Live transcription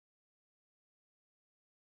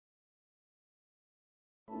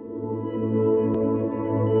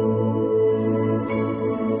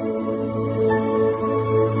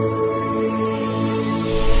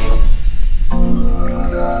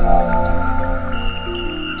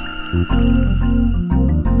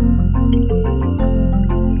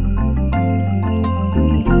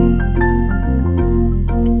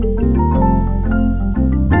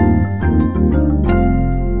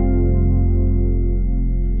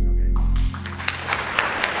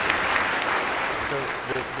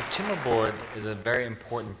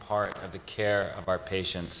Of the care of our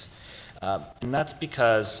patients. And that's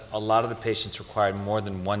because a lot of the patients require more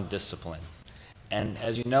than one discipline. And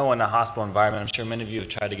as you know, in a hospital environment, I'm sure many of you have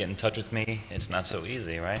tried to get in touch with me. It's not so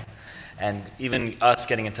easy, right? And even us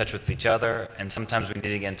getting in touch with each other, and sometimes we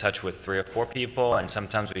need to get in touch with 3 or 4 people, and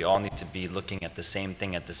sometimes we all need to be looking at the same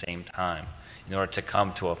thing at the same time in order to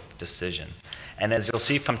come to a decision. And as you'll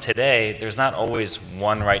see from today, there's not always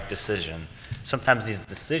one right decision. Sometimes these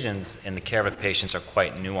decisions in the care of patients are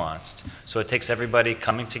quite nuanced. So it takes everybody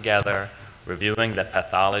coming together, reviewing the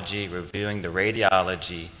pathology, reviewing the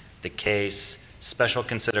radiology, the case, special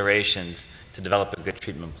considerations to develop a good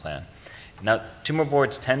treatment plan. Now, tumor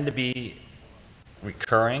boards tend to be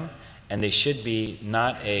recurring, and they should be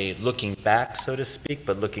not a looking back, so to speak,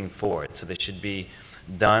 but looking forward. So they should be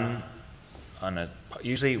done on a,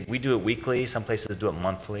 usually we do it weekly, some places do it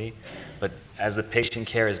monthly, but as the patient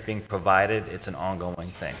care is being provided, it's an ongoing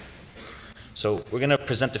thing. So we're going to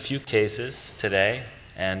present a few cases today,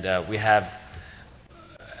 and we have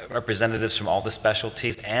representatives from all the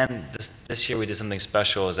specialties, and this year we did something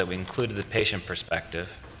special, is that we included the patient perspective,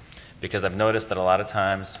 because I've noticed that a lot of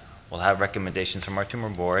times we'll have recommendations from our tumor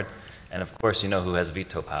board, and of course you know who has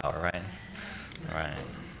veto power, right? Right,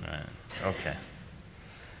 okay.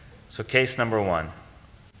 So case number 1.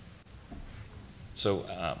 So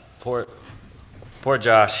poor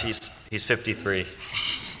Josh, he's 53.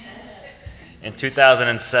 In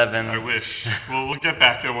 2007. I wish. We'll get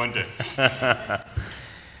back there one day.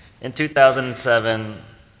 In 2007,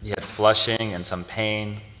 he had flushing and some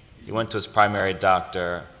pain. He went to his primary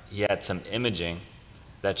doctor. He had some imaging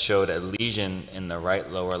that showed a lesion in the right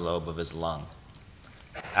lower lobe of his lung.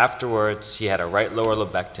 Afterwards, he had a right lower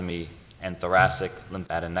lobectomy and thoracic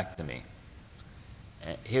lymphadenectomy.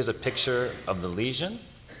 And here's a picture of the lesion.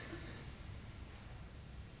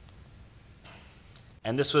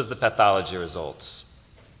 And this was the pathology results.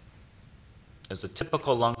 It was a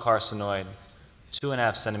typical lung carcinoid,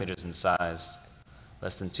 2.5 centimeters in size,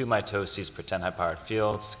 less than 2 mitoses per 10 high-powered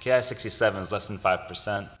fields. Ki-67 was less than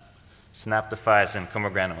 5%. Synaptophysin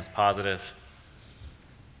chromogranin was positive.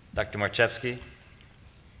 Dr. Marchevsky,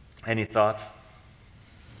 any thoughts?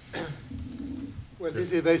 Well,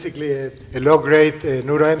 this is basically a low-grade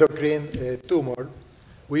neuroendocrine tumor.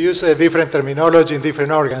 We use a different terminology in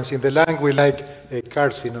different organs. In the lung, we like a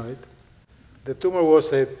carcinoid. The tumor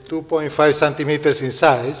was 2.5 centimeters in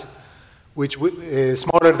size, which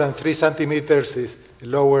smaller than 3 centimeters is a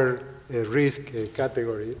lower risk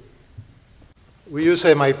category. We use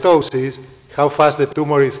a mitosis, how fast the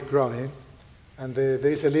tumor is growing. And there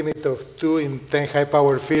is a limit of 2 in 10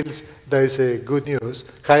 high-power fields. That is good news.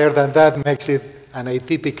 Higher than that makes it an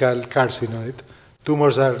atypical carcinoid.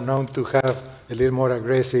 Tumors are known to have a little more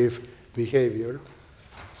aggressive behavior.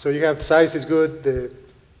 So you have size is good,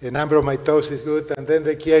 the number of mitosis is good, and then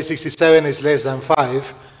the Ki-67 is less than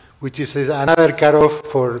 5, which is another cutoff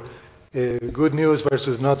for good news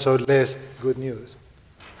versus not so less good news.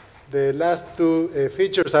 The last 2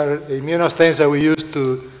 features are immunostains that we use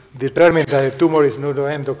to determine that the tumor is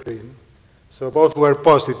neuroendocrine. So both were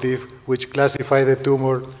positive, which classify the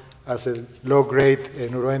tumor as a low-grade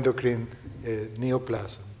neuroendocrine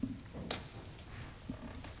neoplasm.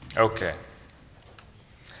 Okay.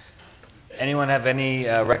 Anyone have any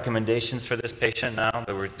recommendations for this patient now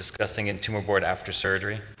that we're discussing in tumor board after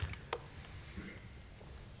surgery?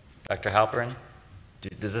 Dr. Halperin,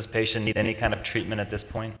 does this patient need any kind of treatment at this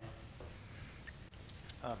point?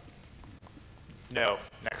 No.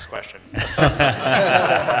 Next question.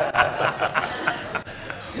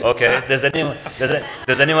 Okay.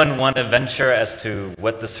 Does anyone want to venture as to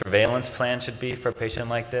what the surveillance plan should be for a patient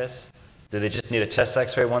like this? Do they just need a chest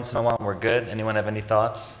X-ray once in a while and we're good? Anyone have any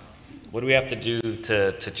thoughts? What do we have to do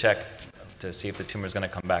to check to see if the tumor is going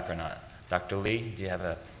to come back or not? Dr. Lee, do you have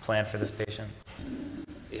a plan for this patient?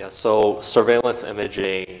 Yeah, so surveillance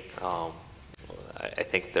imaging, I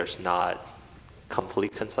think there's not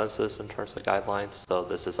complete consensus in terms of guidelines. So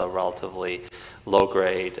this is a relatively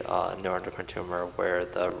low-grade neuroendocrine tumor where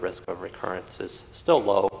the risk of recurrence is still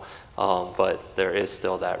low, but there is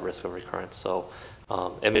still that risk of recurrence. So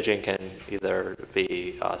imaging can either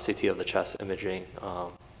be CT of the chest imaging,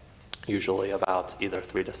 usually about either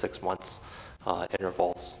 3 to 6 months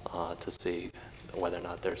intervals to see whether or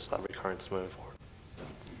not there's a recurrence moving forward.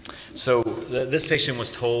 So this patient was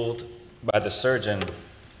told by the surgeon,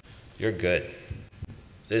 you're good.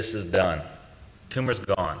 This is done. Tumor's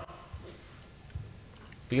gone.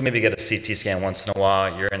 You can maybe get a CT scan once in a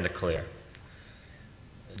while, you're in the clear.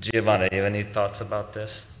 Giovanna, do you have any thoughts about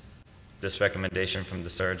this? This recommendation from the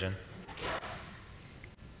surgeon?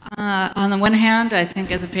 On the one hand, I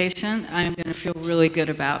think as a patient, I'm going to feel really good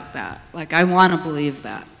about that. Like, I want to believe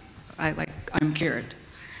that. I'm cured.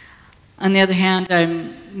 On the other hand,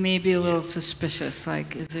 I'm maybe a little suspicious.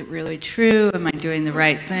 Like, is it really true? Am I doing the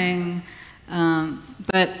right thing?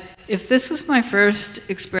 But if this is my first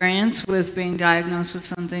experience with being diagnosed with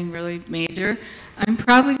something really major, I'm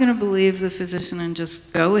probably going to believe the physician and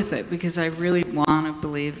just go with it because I really want to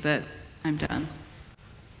believe that I'm done.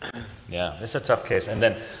 Yeah, it's a tough case. And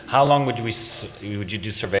then how long would you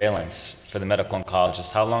do surveillance for the medical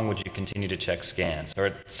oncologist? How long would you continue to check scans?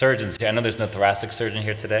 Or surgeons here, I know there's no thoracic surgeon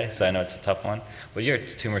here today, so I know it's a tough one. But you're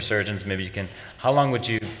tumor surgeons, maybe you can, how long would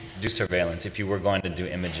you do surveillance if you were going to do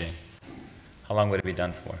imaging? How long would it be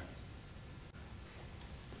done for?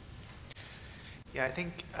 Yeah, I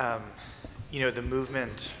think, the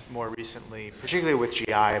movement more recently, particularly with GI,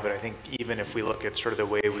 but I think even if we look at sort of the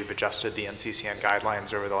way we've adjusted the NCCN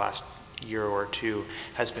guidelines over the last year or two,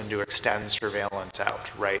 has been to extend surveillance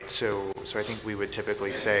out, right? So I think we would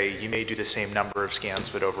typically say you may do the same number of scans,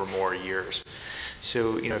 but over more years.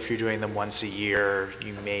 So, if you're doing them once a year,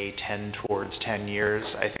 you may tend towards 10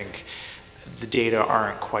 years. I think the data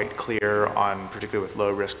aren't quite clear on, particularly with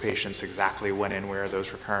low-risk patients, exactly when and where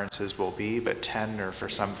those recurrences will be, but 10 or for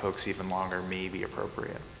some folks even longer may be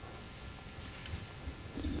appropriate.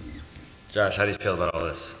 Josh, how do you feel about all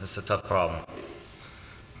this? This is a tough problem.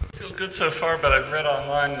 I feel good so far, but I've read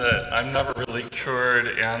online that I'm never really cured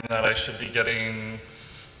and that I should be getting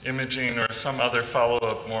imaging or some other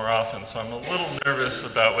follow-up more often. So I'm a little nervous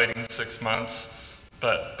about waiting 6 months,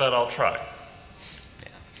 but I'll try.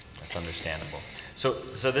 That's understandable. So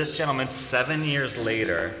this gentleman, 7 years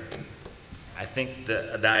later, I think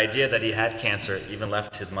the idea that he had cancer even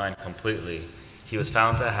left his mind completely. He was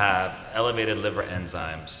found to have elevated liver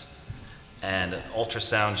enzymes, and an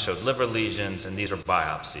ultrasound showed liver lesions, and these were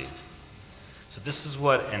biopsied. So this is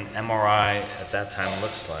what an MRI at that time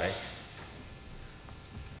looks like.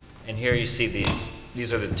 And here you see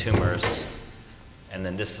these are the tumors, and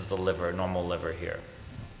then this is the liver, normal liver here.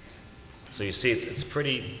 So you see it's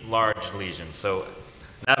pretty large lesion. So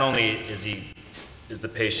not only is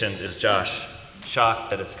Josh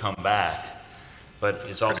shocked that it's come back, but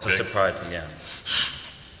he's also surprised again.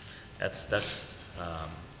 That's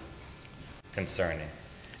concerning.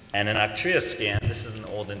 And an Actria scan, this is in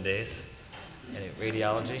olden days, in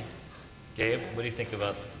radiology. Gabe, what do you think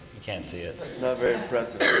about, you can't see it. Not very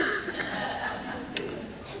impressive.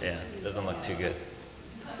 Yeah, it doesn't look too good.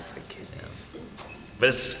 Yeah. But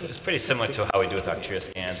it's pretty similar to how we do with Actria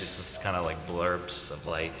scans. It's just kind of like blurbs of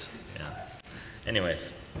light. Yeah.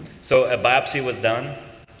 Anyways, so a biopsy was done.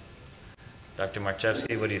 Dr.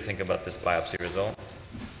 Marchevsky, what do you think about this biopsy result?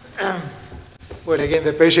 Well, again,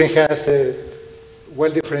 the patient has a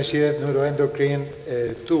well-differentiated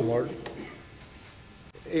neuroendocrine tumor.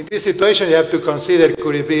 In this situation, you have to consider,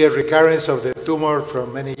 could it be a recurrence of the tumor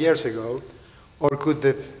from many years ago, or could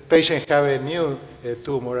the patient have a new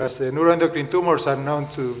tumor, as the neuroendocrine tumors are known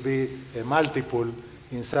to be multiple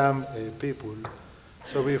in some people.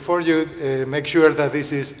 So before you make sure that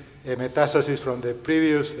this is a metastasis from the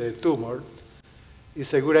previous tumor,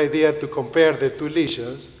 it's a good idea to compare the two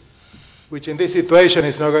lesions, which in this situation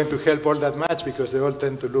is not going to help all that much because they all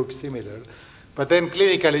tend to look similar. But then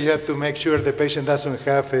clinically, you have to make sure the patient doesn't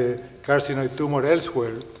have a carcinoid tumor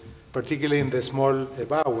elsewhere, particularly in the small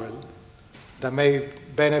bowel, that may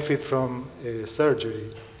benefit from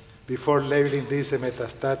surgery before labeling this a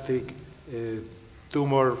metastatic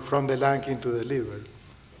tumor from the lung into the liver.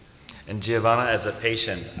 And Giovanna, as a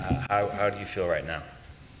patient, how do you feel right now?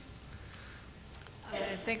 I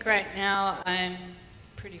think right now I'm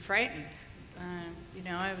pretty frightened.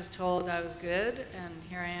 I was told I was good, and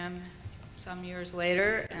here I am some years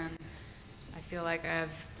later, and I feel like I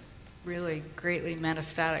have really greatly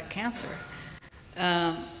metastatic cancer.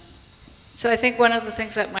 So I think one of the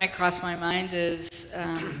things that might cross my mind is,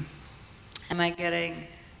 am I getting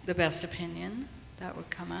the best opinion? That would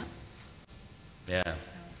come up. Yeah. So,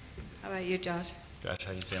 how about you, Josh? Josh,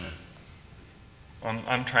 how you feeling?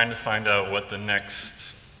 I'm trying to find out what the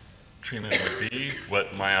next treatment would be,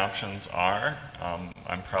 what my options are.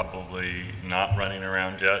 I'm probably not running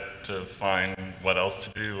around yet to find what else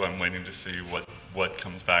to do. I'm waiting to see what what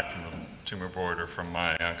comes back from the tumor board or from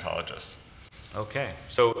my oncologist. Okay,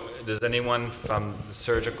 so does anyone from the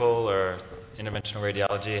surgical or interventional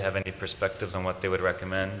radiology have any perspectives on what they would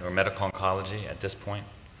recommend, or medical oncology at this point?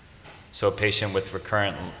 So a patient with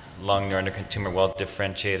recurrent lung neuroendocrine tumor, well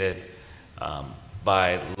differentiated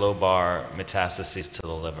by lobar metastases to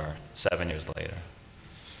the liver 7 years later.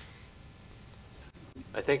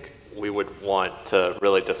 I think we would want to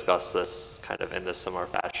really discuss this kind of in this similar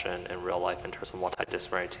fashion in real life in terms of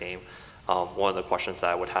multidisciplinary team. One of the questions that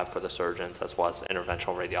I would have for the surgeons as well as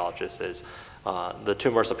interventional radiologists is the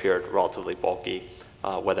tumors appeared relatively bulky,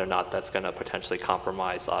 whether or not that's going to potentially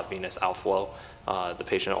compromise venous outflow. The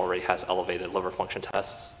patient already has elevated liver function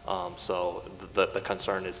tests, so the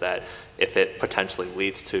concern is that if it potentially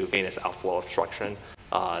leads to venous outflow obstruction,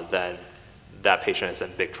 then that patient is in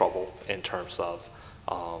big trouble in terms of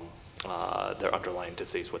their underlying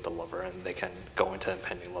disease with the liver, and they can go into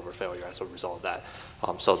impending liver failure as a result of that.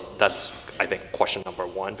 So that's, I think, question number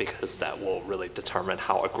one, because that will really determine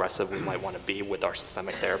how aggressive we might want to be with our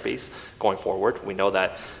systemic therapies going forward. We know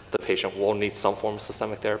that the patient will need some form of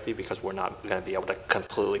systemic therapy because we're not going to be able to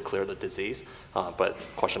completely clear the disease. But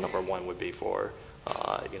question number one would be for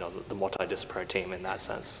the multidisciplinary team in that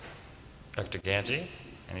sense. Dr. Ganji,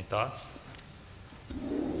 any thoughts?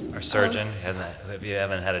 Our surgeon, if you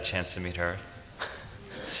haven't had a chance to meet her,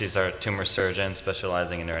 she's our tumor surgeon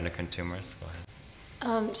specializing in neuroendocrine tumors. Go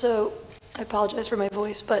ahead. So I apologize for my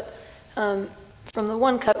voice, but from the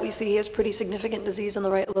one cut we see he has pretty significant disease on the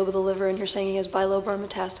right lobe of the liver, and you're saying he has bilobar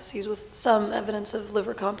metastases with some evidence of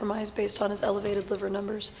liver compromise based on his elevated liver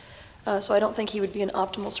numbers. So I don't think he would be an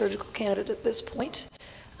optimal surgical candidate at this point.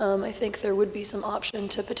 I think there would be some option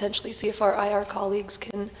to potentially see if our IR colleagues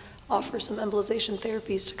can offer some embolization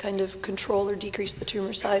therapies to kind of control or decrease the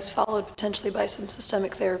tumor size, followed potentially by some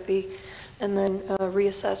systemic therapy, and then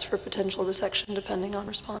reassess for potential resection depending on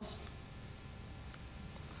response.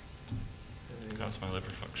 That's my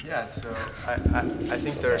liver function. Yeah, so I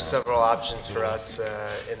think there are several options for us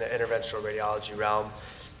in the interventional radiology realm.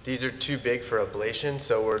 These are too big for ablation,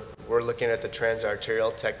 so we're looking at the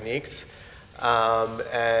transarterial techniques.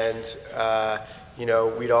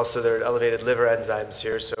 We'd also, there are elevated liver enzymes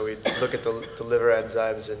here, so we'd look at the liver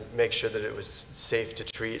enzymes and make sure that it was safe to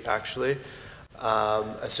treat, actually.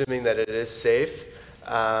 Assuming that it is safe,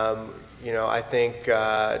 I think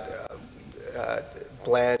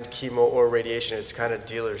bland chemo or radiation is kind of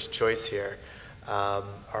dealer's choice here.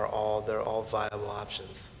 They're all viable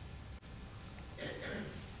options.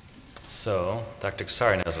 So, Dr.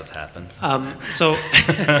 Kasari knows what's happened. So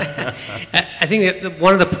I think that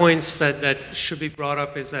one of the points that should be brought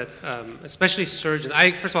up is that, especially surgeons,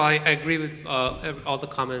 first of all, I agree with all the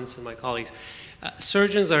comments of my colleagues.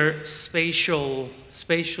 Surgeons are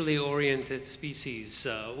spatially oriented species.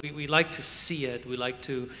 We like to see it. We like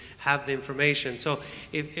to have the information. So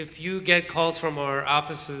if you get calls from our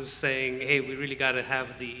offices saying, hey, we really got to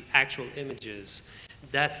have the actual images,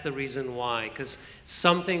 that's the reason why, because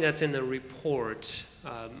something that's in the report,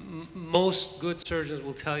 most good surgeons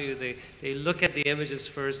will tell you they look at the images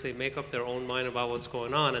first, they make up their own mind about what's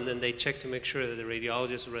going on, and then they check to make sure that the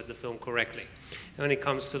radiologist read the film correctly. And when it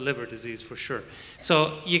comes to liver disease, for sure.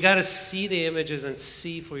 So you got to see the images and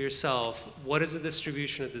see for yourself, what is the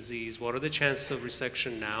distribution of disease, what are the chances of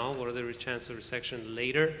resection now, what are the chances of resection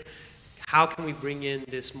later, how can we bring in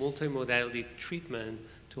this multimodality treatment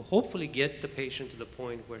to hopefully get the patient to the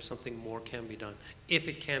point where something more can be done, if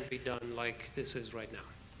it can't be done like this is right now.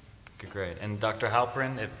 Okay, great. And Dr.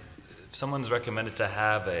 Halperin, if someone's recommended to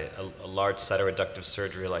have a large cytoreductive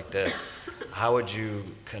surgery like this, how would you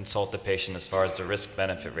consult the patient as far as the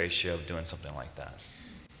risk-benefit ratio of doing something like that?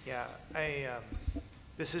 Yeah,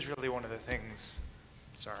 this is really one of the things,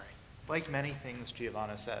 like many things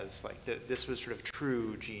Giovanna says, like this was sort of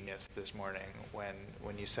true genius this morning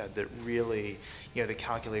when you said that really, the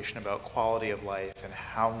calculation about quality of life and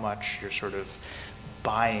how much you're sort of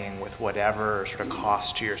buying with whatever sort of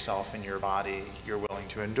cost to yourself and your body you're willing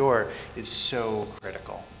to endure is so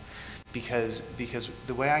critical. Because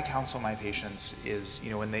the way I counsel my patients is,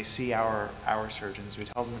 when they see our surgeons, we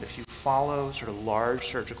tell them that if you follow sort of large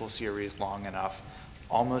surgical series long enough,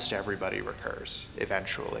 almost everybody recurs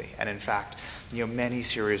eventually. And in fact, many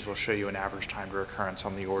series will show you an average time to recurrence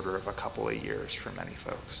on the order of a couple of years for many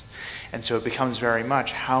folks. And so it becomes very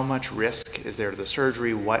much how much risk is there to the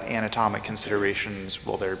surgery, what anatomic considerations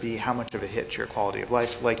will there be, how much of a hit to your quality of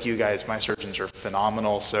life. Like you guys, my surgeons are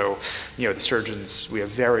phenomenal, so the surgeons, we have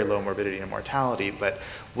very low morbidity and mortality, but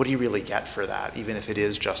what do you really get for that, even if it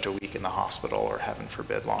is just a week in the hospital or heaven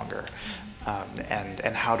forbid longer?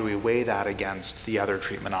 And how do we weigh that against the other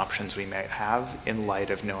treatment options we might have in light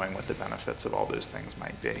of knowing what the benefits of all those things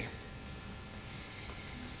might be.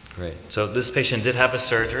 Great. So this patient did have a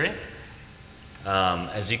surgery.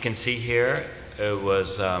 As you can see here, it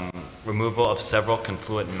was removal of several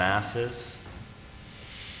confluent masses,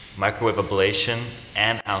 microwave ablation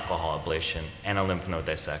and alcohol ablation, and a lymph node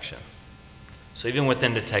dissection. So even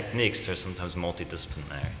within the techniques, they're sometimes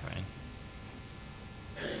multidisciplinary, right?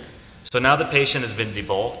 So now the patient has been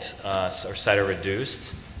debulked or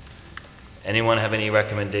cytoreduced. Anyone have any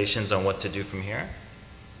recommendations on what to do from here?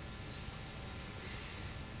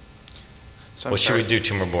 So What should we do,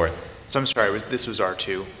 tumor board? So I'm sorry, this was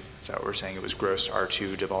R2? Is that what we're saying? It was gross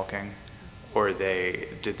R2 debulking? Or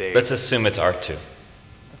did they? Let's assume it's R2.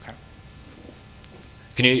 Okay.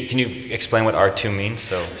 Can you explain what R2 means?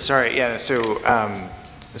 Sorry, yeah, so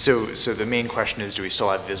the main question is, do we still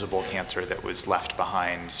have visible cancer that was left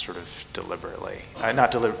behind sort of deliberately?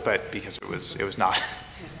 Not deliberate, but because it was not,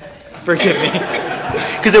 forgive me,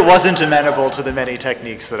 because it wasn't amenable to the many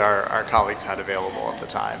techniques that our colleagues had available at the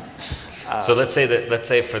time. So let's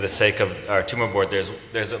say for the sake of our tumor board,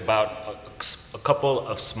 there's about a couple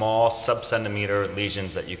of small sub-centimeter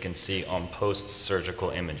lesions that you can see on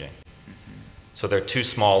post-surgical imaging. So there are two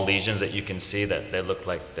small lesions that you can see that they look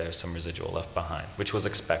like there's some residual left behind, which was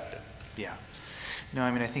expected. Yeah. No,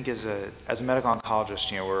 I mean, I think as a medical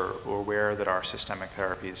oncologist, we're aware that our systemic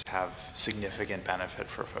therapies have significant benefit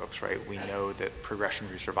for folks, right? We know that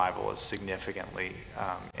progression-free survival is significantly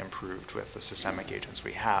improved with the systemic agents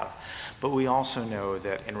we have. But we also know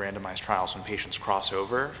that in randomized trials, when patients cross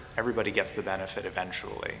over, everybody gets the benefit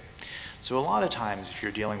eventually. So a lot of times, if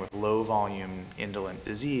you're dealing with low-volume indolent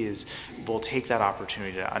disease, we'll take that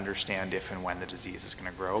opportunity to understand if and when the disease is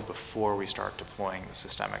going to grow before we start deploying the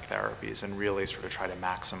systemic therapies and really sort of try to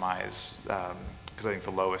maximize, because I think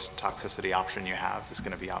the lowest toxicity option you have is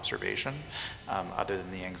going to be observation, other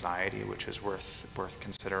than the anxiety, which is worth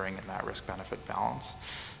considering in that risk-benefit balance.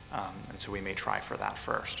 And so we may try for that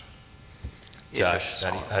first. Josh,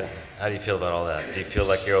 how do you feel about all that? Do you feel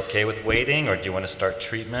like you're okay with waiting, or do you want to start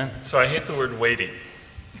treatment? So I hate the word waiting.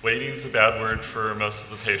 Waiting's a bad word for most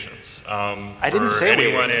of the patients. I didn't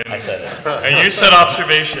say waiting. I said it. And you said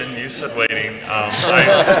observation, you said waiting. I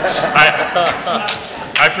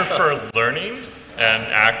prefer learning and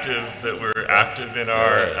that we're active in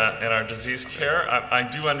our disease care. I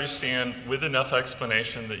do understand with enough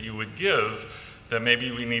explanation that you would give that maybe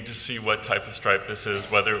we need to see what type of stripe this is,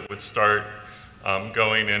 whether it would start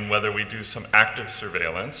going in, whether we do some active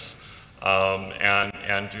surveillance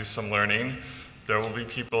and do some learning. There will be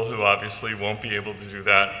people who obviously won't be able to do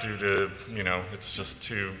that due to, it's just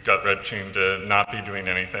too gut-wrenching to not be doing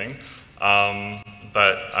anything.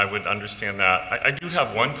 But I would understand that. I do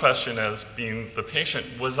have one question as being the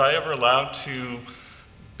patient. Was I ever allowed to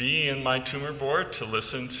be in my tumor board to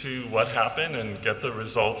listen to what happened and get the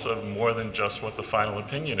results of more than just what the final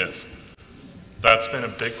opinion is? That's been a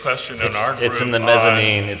big question in our group. It's in the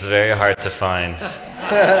mezzanine. It's very hard to find.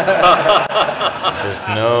 There's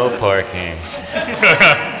no parking.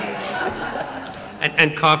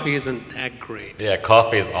 And coffee isn't that great. Yeah,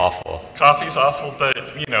 coffee is awful. Coffee's awful, but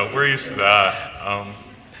we're used to that.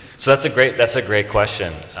 So that's a great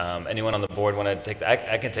question. Anyone on the board want to take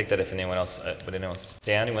that? I can take that if anyone else. Would anyone else?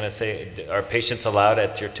 Dan, you want to say, are patients allowed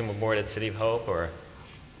at your tumor board at City of Hope, or?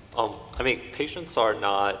 I mean, patients are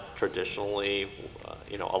not traditionally,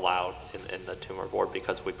 allowed in the tumor board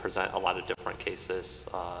because we present a lot of different cases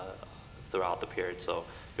throughout the period. So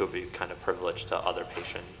it would be kind of privileged to other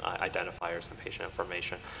patient identifiers and patient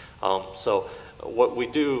information. So what we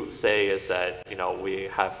do say is that, we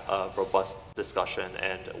have a robust discussion,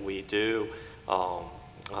 and we do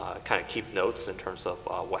kind of keep notes in terms of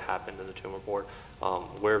what happened in the tumor board.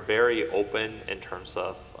 We're very open in terms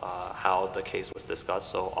of how the case was discussed.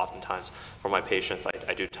 So oftentimes for my patients,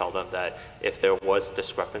 I do tell them that if there was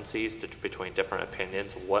discrepancies between different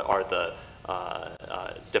opinions, what are the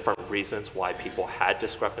different reasons why people had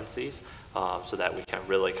discrepancies, so that we can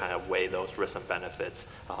really kind of weigh those risks and benefits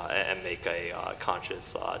and make a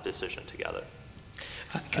conscious decision together.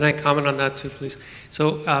 Can I comment on that too, please?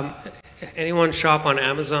 So anyone shop on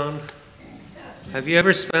Amazon? Have you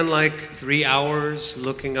ever spent like 3 hours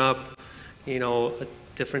looking up, a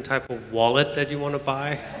different type of wallet that you want to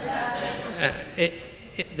buy?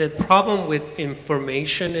 The problem with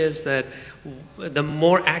information is that the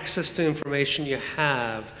more access to information you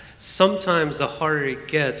have, sometimes the harder it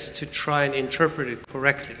gets to try and interpret it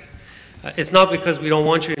correctly. It's not because we don't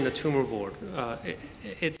want you in the tumor board.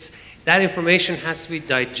 That information has to be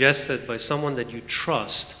digested by someone that you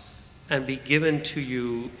trust and be given to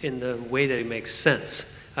you in the way that it makes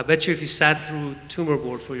sense. I bet you if you sat through tumor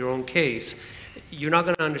board for your own case, you're not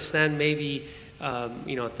going to understand maybe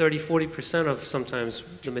 30, 40% of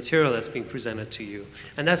sometimes the material that's being presented to you.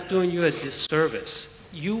 And that's doing you a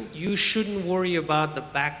disservice. You shouldn't worry about the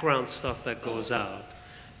background stuff that goes out.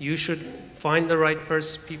 You should find the right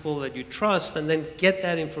people that you trust and then get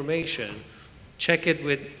that information. Check it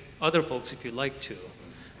with other folks if you'd like to.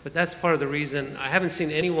 But that's part of the reason I haven't seen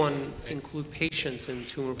anyone include patients in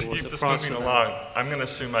tumor boards Keep across this moving along. I'm going to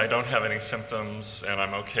assume I don't have any symptoms and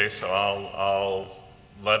I'm okay, so I'll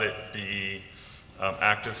let it be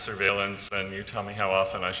active surveillance, and you tell me how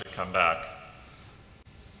often I should come back.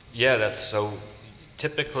 Yeah, that's so.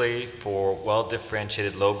 Typically, for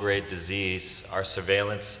well-differentiated low-grade disease, our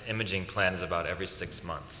surveillance imaging plan is about every 6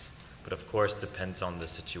 months. But of course, depends on the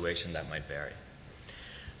situation, that might vary.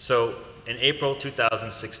 So in April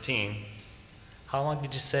 2016, how long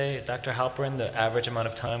did you say, Dr. Halperin, the average amount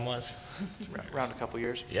of time was? Around a couple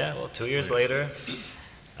years. Yeah, well, 2 years later,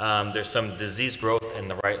 there's some disease growth in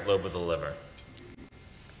the right lobe of the liver.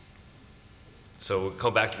 So we'll go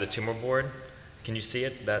back to the tumor board. Can you see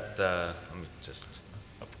it? Let me just...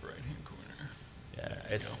 Upper right-hand corner.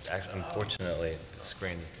 Yeah, it's actually, unfortunately, the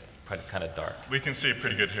screen is kind of dark. We can see it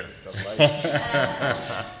pretty good here.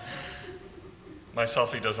 My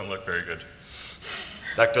selfie doesn't look very good.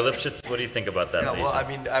 Dr. Lipschitz, what do you think about that? Yeah, well, I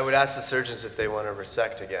mean, I would ask the surgeons if they want to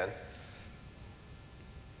resect again.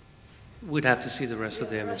 We'd have to see the rest of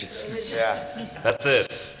the images. Yeah. That's it.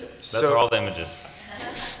 That's all the images.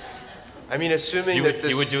 I mean, assuming You that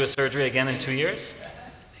would, you would do a surgery again in 2 years?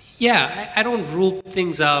 Yeah, I don't rule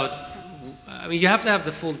things out. I mean, you have to have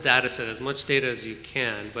the full data set, as much data as you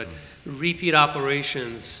can, but repeat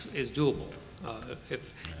operations is doable.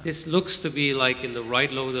 If this looks to be like in the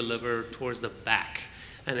right lobe of the liver towards the back,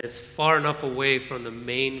 and it's far enough away from the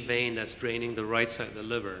main vein that's draining the right side of the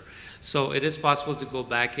liver. So it is possible to go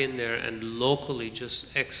back in there and locally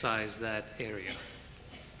just excise that area.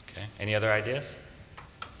 Okay. Any other ideas?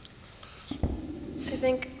 I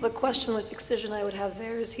think the question with excision I would have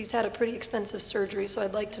there is he's had a pretty extensive surgery, so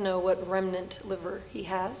I'd like to know what remnant liver he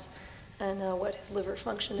has and what his liver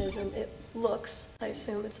function is. And it looks, I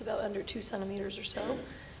assume it's about under 2 centimeters or so.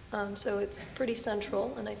 So it's pretty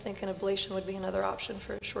central, and I think an ablation would be another option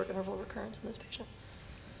for a short interval recurrence in this patient.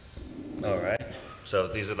 All right. So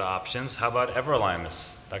these are the options. How about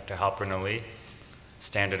everolimus? Dr. Halperin Ali,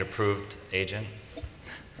 standard approved agent.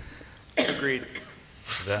 Agreed.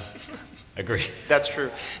 Is that? Agree. That's true.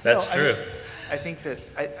 That's true. I think that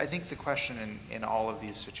I think the question in all of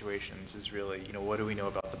these situations is really, what do we know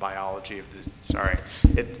about the biology of the,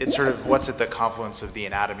 it's sort of what's at the confluence of the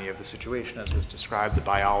anatomy of the situation as was described, the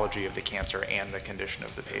biology of the cancer and the condition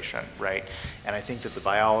of the patient, right? And I think that the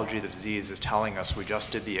biology of the disease is telling us we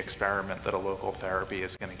just did the experiment that a local therapy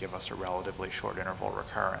is going to give us a relatively short interval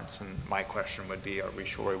recurrence. And my question would be, are we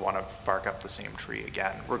sure we want to bark up the same tree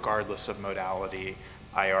again, regardless of modality,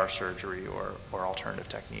 IR surgery, or alternative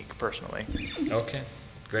technique, personally. Okay,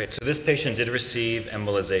 great. So this patient did receive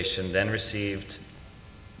embolization, then received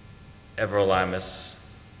everolimus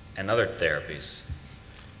and other therapies.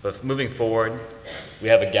 But moving forward, we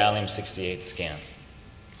have a gallium-68 scan.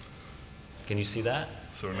 Can you see that?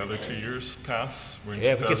 So another 2 years pass?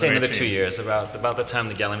 Yeah, we could say another 2 years, about the time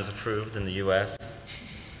the gallium is approved in the US.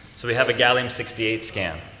 So we have a gallium-68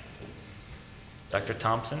 scan. Dr.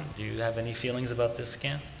 Thompson, do you have any feelings about this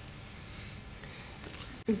scan?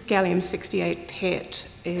 Gallium-68 PET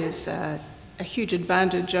is a huge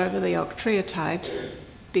advantage over the octreotide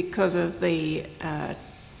because of the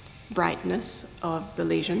brightness of the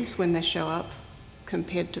lesions when they show up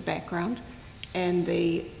compared to background, and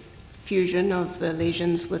the fusion of the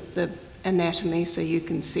lesions with the anatomy, so you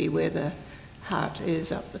can see where the heart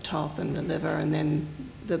is up the top and the liver, and then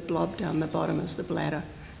the blob down the bottom is the bladder.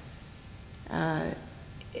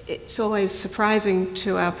 It's always surprising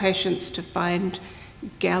to our patients to find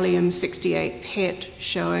gallium-68 PET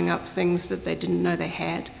showing up things that they didn't know they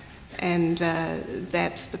had. And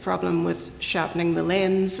that's the problem with sharpening the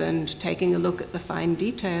lens and taking a look at the fine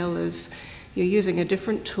detail, is you're using a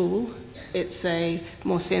different tool. It's a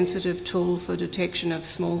more sensitive tool for detection of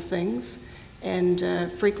small things.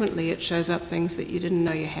 And frequently it shows up things that you didn't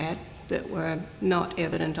know you had that were not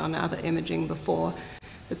evident on other imaging before.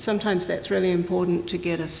 But sometimes that's really important to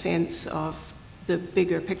get a sense of the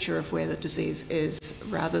bigger picture of where the disease is,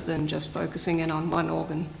 rather than just focusing in on one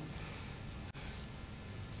organ.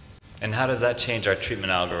 And how does that change our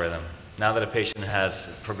treatment algorithm? Now that a patient has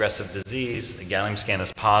progressive disease, the gallium scan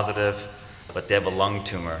is positive, but they have a lung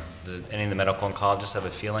tumor, does any of the medical oncologists have a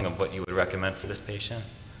feeling of what you would recommend for this patient?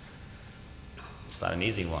 It's not an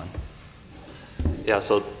easy one. Yeah,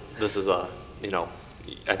 so this is I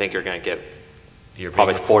think you're going to get You're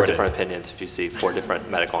probably being 4 reported. different opinions if you see 4 different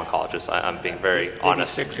medical oncologists. I'm being very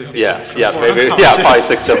honest. 6 opinions Yeah, from yeah, 4 maybe, yeah, oncologists. probably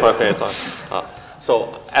 6 different opinions on.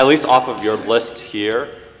 So at least off of your list here,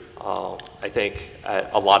 I think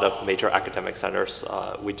at a lot of major academic centers,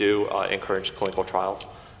 we do encourage clinical trials.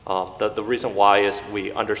 The reason why is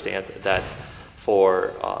we understand that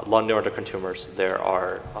for lung neuroendocrine tumors, there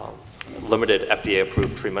are limited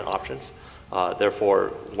FDA-approved treatment options. Therefore,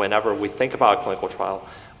 whenever we think about a clinical trial,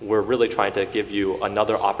 we're really trying to give you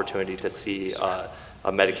another opportunity to see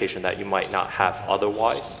a medication that you might not have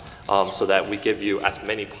otherwise, so that we give you as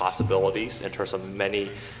many possibilities in terms of many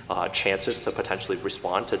chances to potentially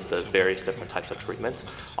respond to the various different types of treatments.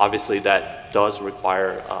 Obviously, that does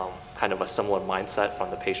require kind of a similar mindset from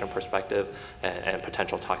the patient perspective and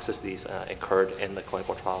potential toxicities incurred in the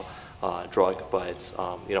clinical trial drug. But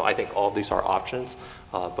I think all of these are options,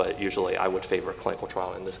 but usually I would favor clinical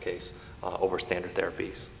trial in this case over standard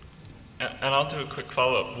therapies. And I'll do a quick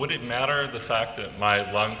follow-up. Would it matter the fact that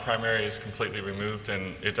my lung primary is completely removed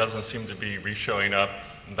and it doesn't seem to be re-showing up?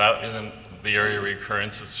 That isn't the area of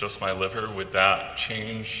recurrence, it's just my liver. Would that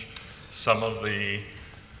change some of the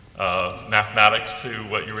mathematics to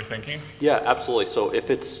what you were thinking? Yeah, absolutely. So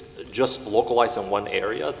if it's just localized in one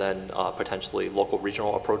area, then potentially local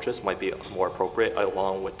regional approaches might be more appropriate,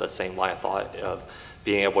 along with the same line of thought of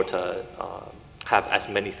being able to have as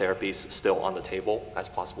many therapies still on the table as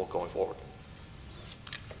possible going forward.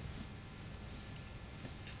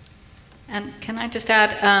 And can I just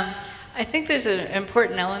add, I think there's an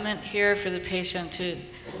important element here for the patient to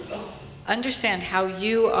understand how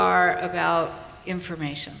you are about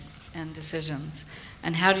information and decisions,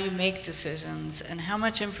 and how do you make decisions, and how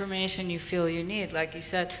much information you feel you need. Like you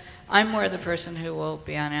said, I'm more the person who will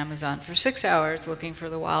be on Amazon for 6 hours looking for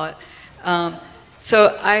the wallet.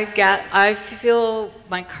 So I feel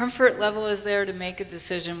my comfort level is there to make a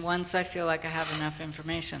decision once I feel like I have enough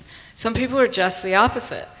information. Some people are just the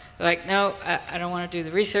opposite. They're like, no, I don't want to do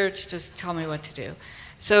the research, just tell me what to do.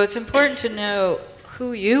 So it's important to know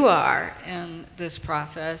who you are in this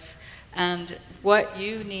process and what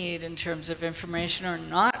you need in terms of information or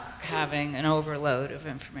not having an overload of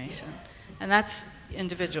information. And that's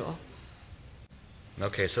individual.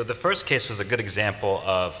 Okay, so the first case was a good example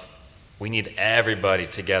of we need everybody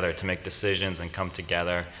together to make decisions and come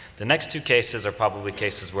together. The next 2 cases are probably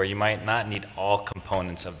cases where you might not need all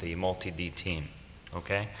components of the multi-D team,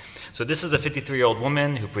 okay? So this is a 53-year-old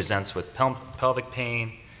woman who presents with pelvic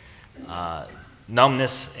pain,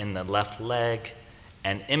 numbness in the left leg,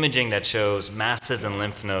 and imaging that shows masses and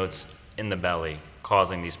lymph nodes in the belly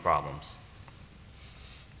causing these problems.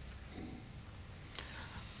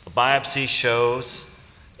 The biopsy shows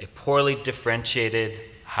a poorly differentiated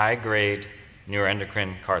high-grade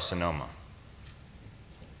neuroendocrine carcinoma.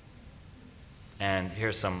 And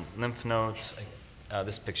here's some lymph nodes.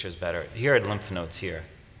 This picture is better. Here are lymph nodes here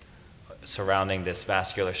surrounding this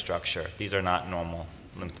vascular structure. These are not normal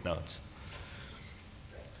lymph nodes.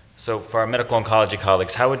 So for our medical oncology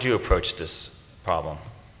colleagues, how would you approach this problem?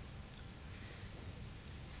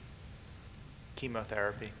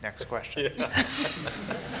 Chemotherapy. Next question.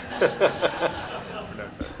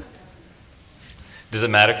 Does it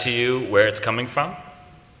matter to you where it's coming from?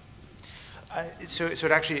 So it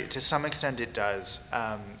actually, to some extent, it does,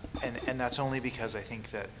 and that's only because I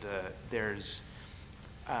think that there's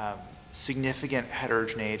significant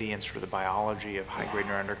heterogeneity in sort of the biology of high-grade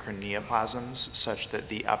neuroendocrine neoplasms, such that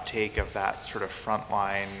the uptake of that sort of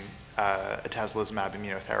frontline atezolizumab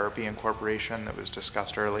immunotherapy incorporation that was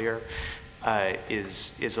discussed earlier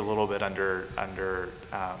is a little bit under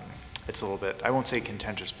it's a little bit, I won't say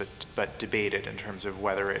contentious, but debated in terms of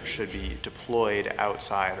whether it should be deployed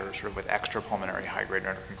outside or sort of with extrapulmonary high-grade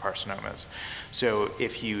neuroendocrine carcinomas. So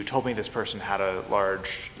if you told me this person had a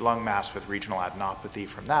large lung mass with regional adenopathy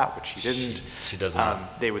from that, which he didn't, she does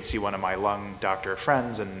not. They would see one of my lung doctor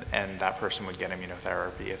friends and that person would get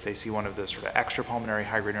immunotherapy. If they see one of the sort of extrapulmonary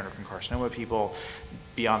high-grade neuroendocrine carcinoma people,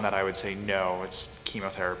 beyond that I would say no, it's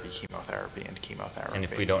chemotherapy, chemotherapy, and chemotherapy. And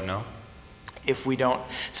if we don't know? If we don't,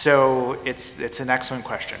 so it's an excellent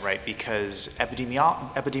question, right? Because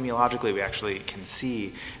epidemiologically, we actually can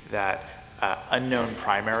see that unknown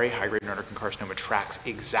primary high-grade neuroendocrine carcinoma tracks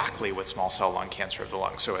exactly with small cell lung cancer of the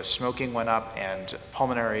lung. So as smoking went up and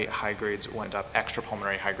pulmonary high grades went up,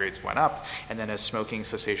 extrapulmonary high grades went up, and then as smoking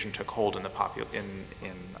cessation took hold in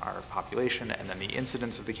our population, and then the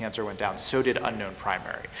incidence of the cancer went down, so did unknown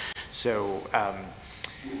primary. So.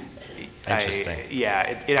 Interesting.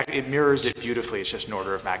 It mirrors it beautifully. It's just an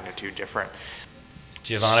order of magnitude different.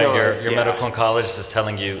 Giovanna, your medical oncologist is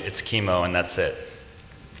telling you it's chemo and that's it.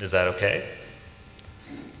 Is that okay?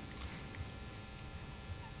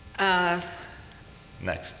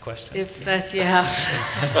 Next question. If that's, yeah.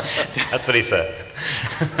 That's what he said.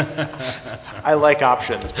 I like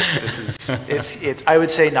options, but this is, it's, I would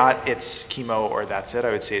say not it's chemo or that's it. I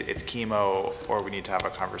would say it's chemo or we need to have a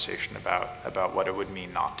conversation about what it would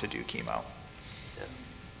mean not to do chemo.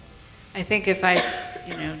 I think if I,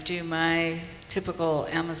 do my typical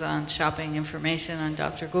Amazon shopping information on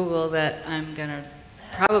Dr. Google, that I'm going to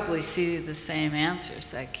probably see the same answers,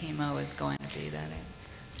 that chemo is going to be that.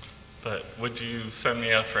 But would you send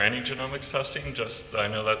me out for any genomics testing? Just, I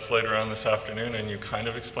know that's later on this afternoon, and you kind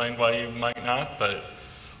of explained why you might not, but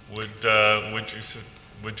would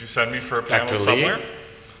you send me for a panel somewhere?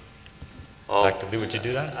 Dr. Lee, would you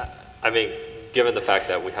do that? I mean, given the fact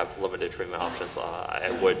that we have limited treatment options, I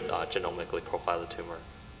would genomically profile the tumor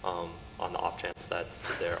on the off chance that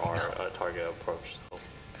there are a targeted approach. So.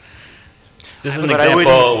 This is an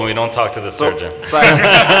example when we don't talk to the surgeon.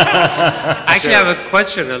 I actually have a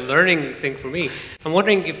question, a learning thing for me. I'm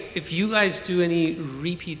wondering if you guys do any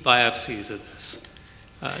repeat biopsies of this.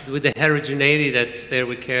 With the heterogeneity that's there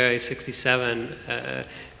with KI67,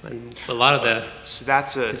 and a lot of the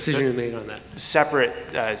decisions made on that. Separate,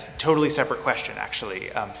 totally separate question, actually.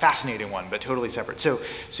 Fascinating one, but totally separate. So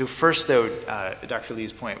first, though, Dr.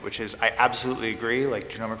 Lee's point, which is I absolutely agree,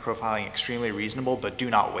 like genomic profiling, extremely reasonable, but do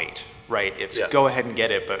not wait, right? It's go ahead and get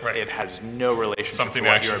it, but it has no relationship to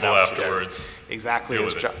what you're about afterwards. to do. Exactly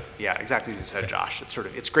as exactly as you said, Josh. It's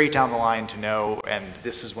it's great down the line to know, and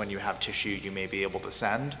this is when you have tissue you may be able to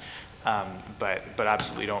send. But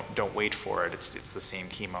absolutely don't wait for it. It's the same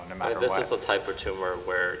chemo no matter what. This is a type of tumor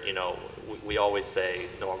where we always say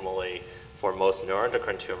normally for most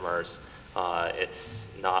neuroendocrine tumors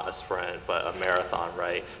it's not a sprint but a marathon,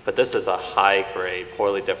 right? But this is a high-grade,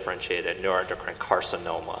 poorly differentiated neuroendocrine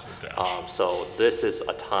carcinoma. So this is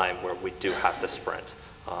a time where we do have to sprint.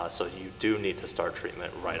 So you do need to start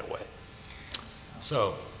treatment right away.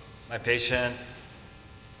 So my patient.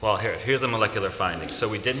 Well, here's the molecular findings. So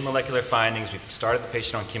we did molecular findings. We started the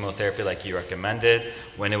patient on chemotherapy like you recommended.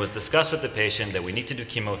 When it was discussed with the patient that we need to do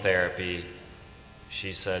chemotherapy,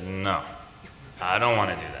 she said, no, I don't want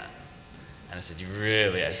to do that. And I said, you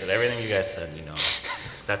really? I said, everything you guys said,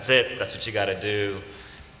 that's it. That's what you got to do.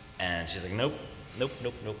 And she's like, nope.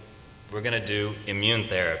 We're going to do immune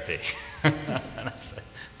therapy. And I said,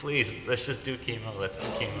 please, let's just do chemo. Let's do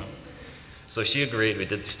chemo. So she agreed. We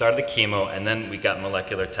started the chemo, and then we got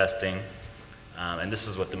molecular testing, and this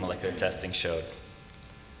is what the molecular testing showed.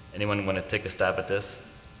 Anyone want to take a stab at this?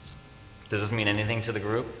 Does this mean anything to the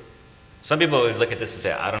group? Some people would look at this and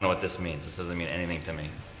say, I don't know what this means. This doesn't mean anything to me.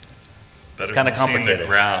 It's kind of complicated. The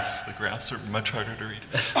graphs are much harder to read.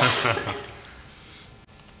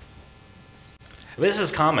 This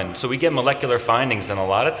is common. So we get molecular findings, and a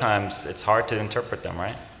lot of times it's hard to interpret them,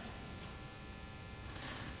 right?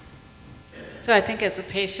 So I think as a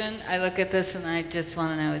patient, I look at this and I just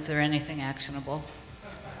want to know, is there anything actionable?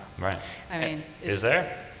 Right. I mean, is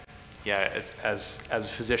there? Yeah, as a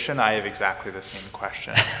physician, I have exactly the same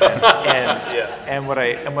question. And what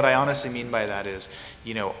I honestly mean by that is,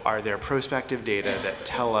 are there prospective data that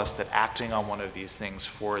tell us that acting on one of these things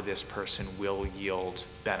for this person will yield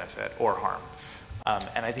benefit or harm?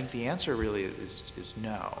 And I think the answer really is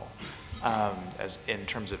no, as in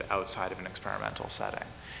terms of outside of an experimental setting.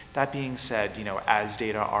 That being said, as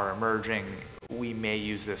data are emerging, we may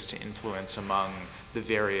use this to influence among the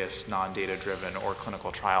various non-data driven or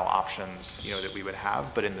clinical trial options, that we would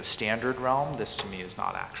have. But in the standard realm, this to me is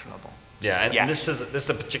not actionable. Yeah, and this is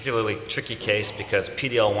a particularly tricky case because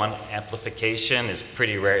PD-L1 amplification is a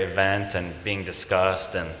pretty rare event and being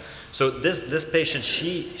discussed. And so this patient,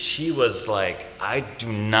 she was like, I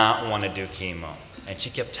do not want to do chemo. And she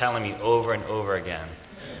kept telling me over and over again.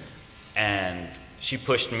 And she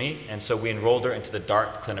pushed me, and so we enrolled her into the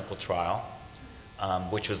DART clinical trial,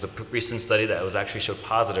 which was the recent study that was actually showed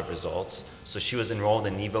positive results. So she was enrolled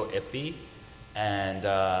in Nivo-IPI, and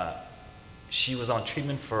she was on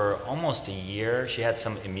treatment for almost a year. She had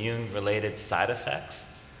some immune-related side effects,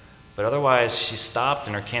 but otherwise she stopped,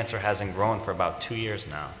 and her cancer hasn't grown for about 2 years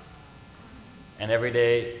now. And every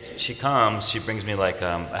day she comes, she brings me like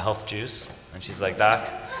a health juice, and she's like, Doc,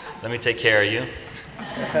 let me take care of you.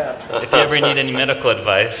 If you ever need any medical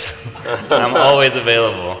advice, I'm always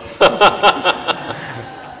available.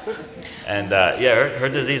 And her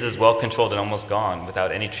disease is well controlled and almost gone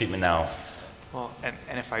without any treatment now. Well, and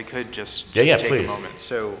if I could just take please. A moment.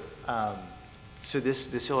 So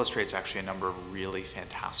this illustrates actually a number of really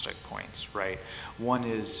fantastic points, right? One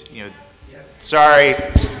is, sorry,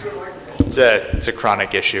 it's a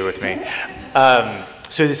chronic issue with me.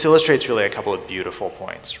 So this illustrates really a couple of beautiful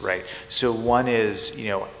points, right? So one is,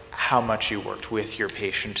 how much you worked with your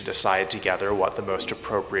patient to decide together what the most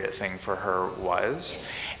appropriate thing for her was.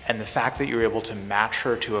 And the fact that you were able to match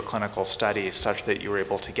her to a clinical study such that you were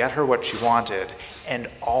able to get her what she wanted and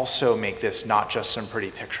also make this not just some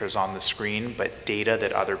pretty pictures on the screen, but data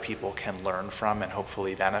that other people can learn from and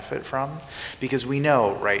hopefully benefit from. Because we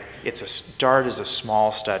know, right, DART is a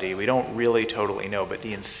small study. We don't really totally know, but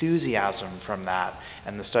the enthusiasm from that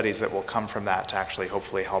and the studies that will come from that to actually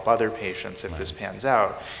hopefully help other patients if this pans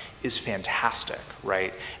out is fantastic,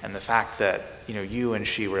 right? And the fact that you and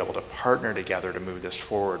she were able to partner together to move this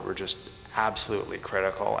forward were just absolutely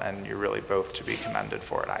critical, and you're really both to be commended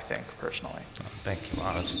for it, I think, personally. Thank you.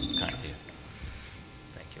 Wow, that's kind of you.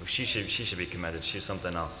 Thank you. She should be commended. She's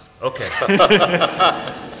something else. Okay.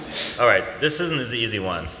 All right, this isn't an easy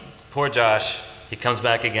one. Poor Josh. He comes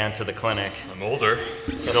back again to the clinic. I'm older.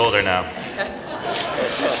 He's older now.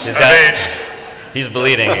 He's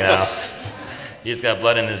bleeding now. He's got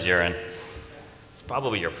blood in his urine. It's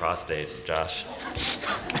probably your prostate, Josh.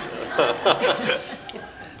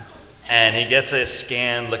 And he gets a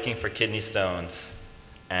scan looking for kidney stones,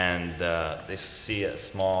 and they see a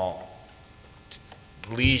small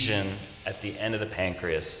lesion at the end of the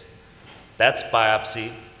pancreas. That's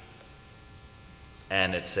biopsy,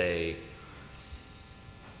 and it's a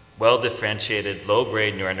well-differentiated,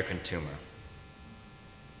 low-grade neuroendocrine tumor.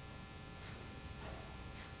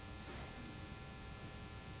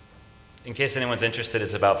 In case anyone's interested,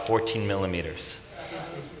 it's about 14 millimeters,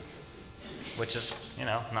 which is,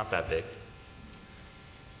 not that big.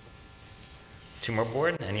 Tumor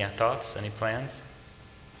board, any thoughts, any plans?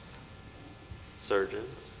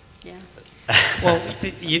 Surgeons? Yeah.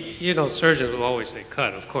 Well, surgeons will always say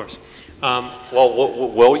cut, of course.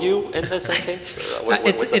 Will you in this case?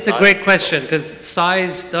 It's a great question, because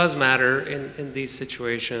size does matter in these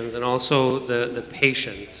situations, and also the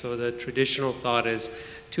patient. So the traditional thought is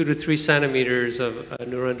 2 to 3 centimeters of a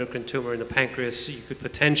neuroendocrine tumor in the pancreas, you could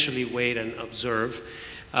potentially wait and observe.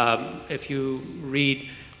 If you read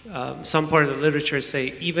some part of the literature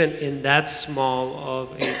say even in that small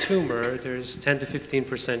of a tumor, there's 10 to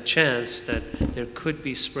 15% chance that there could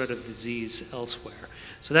be spread of disease elsewhere.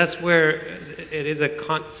 So that's where it is a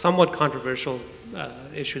somewhat controversial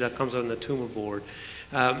issue that comes on the tumor board.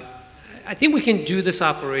 I think we can do this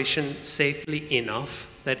operation safely enough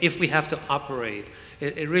that if we have to operate,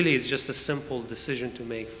 it really is just a simple decision to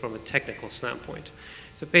make from a technical standpoint.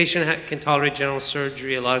 If the patient can tolerate general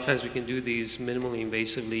surgery, a lot of times we can do these minimally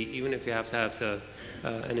invasively, even if you have to have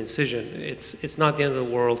an incision. It's not the end of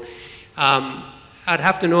the world. I'd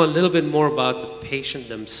have to know a little bit more about the patient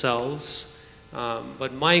themselves,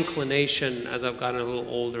 but my inclination as I've gotten a little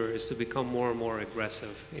older is to become more and more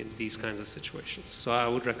aggressive in these kinds of situations. So I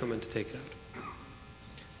would recommend to take it out.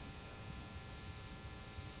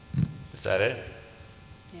 Is that it?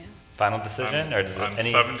 Yeah. Final decision, or does it I'm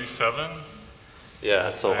any? 77.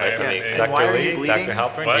 Yeah. So I mean, Dr. Lee, Dr.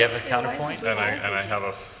 Halpern, do you have a counterpoint? And I have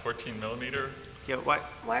a 14 millimeter. Yeah, Why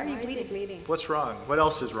are you bleeding? What's wrong? What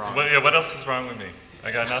else is wrong? What else is wrong with me?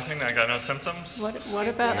 I got nothing. I got no symptoms. What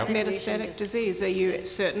about metastatic disease? Are you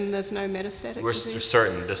certain there's no metastatic We're disease?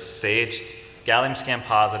 certain. This stage, gallium scan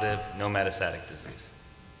positive, no metastatic disease.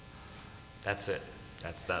 That's it.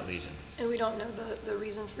 That's that lesion. And we don't know the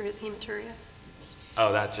reason for his hematuria?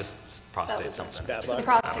 Oh, that's just prostate was something. Just a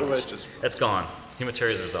prostate. It's gone.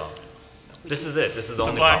 Hematuria is resolved. This is it. This is the It's a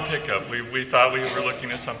only blind problem. pickup. We thought we were looking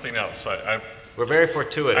at something else. We're very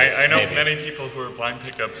fortuitous. I know maybe. many people who are blind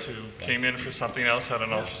pickups who came in for something else, had an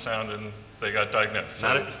ultrasound, and they got diagnosed.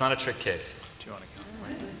 It's not a trick case. Do you want to count?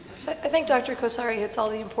 So I think Dr. Kosari hits all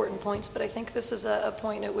the important points, but I think this is a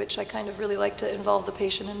point at which I kind of really like to involve the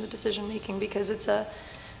patient in the decision making, because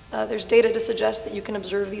there's data to suggest that you can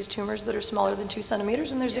observe these tumors that are smaller than 2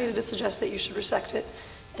 centimeters, and there's data to suggest that you should resect it.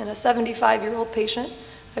 In a 75-year-old patient,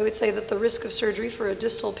 I would say that the risk of surgery for a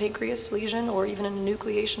distal pancreas lesion or even an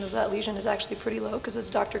enucleation of that lesion is actually pretty low, because as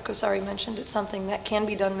Dr. Kosari mentioned, it's something that can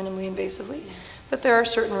be done minimally invasively. But there are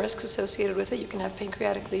certain risks associated with it. You can have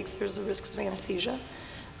pancreatic leaks. There's the risks of anesthesia.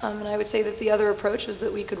 And I would say that the other approach is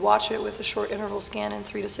that we could watch it with a short interval scan in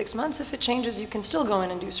 3 to 6 months. If it changes, you can still go in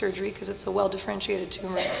and do surgery because it's a well-differentiated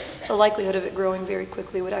tumor. The likelihood of it growing very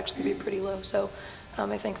quickly would actually be pretty low. So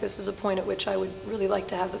I think this is a point at which I would really like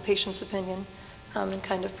to have the patient's opinion and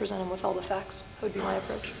kind of present them with all the facts. That would be my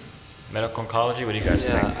approach. Medical oncology, what do you guys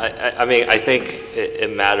think? I mean, I think it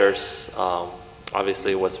matters.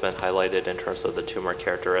 Obviously, what's been highlighted in terms of the tumor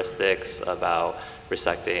characteristics about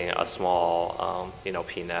resecting a small,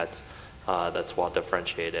 PNET. that's well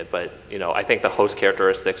differentiated. But I think the host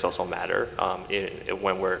characteristics also matter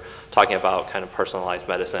when we're talking about kind of personalized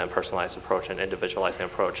medicine, personalized approach, and individualizing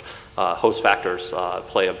approach. Host factors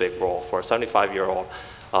play a big role. For a 75-year-old,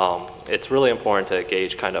 it's really important to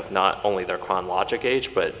gauge kind of not only their chronologic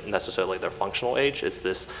age, but necessarily their functional age. Is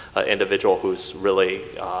this individual who's really,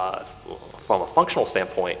 from a functional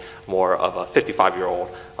standpoint, more of a 55-year-old,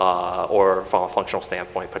 or from a functional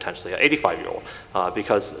standpoint, potentially an 85-year-old?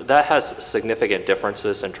 Because that has significant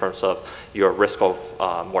differences in terms of your risk of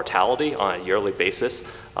mortality on a yearly basis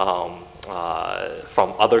from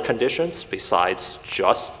other conditions besides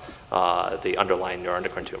just the underlying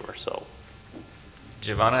neuroendocrine tumor. So.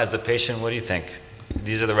 Giovanna, as a patient, what do you think?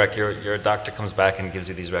 These are the your doctor comes back and gives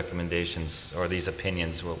you these recommendations or these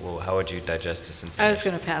opinions. How would you digest this information? I was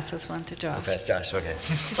going to pass this one to Josh. Pass Josh, okay.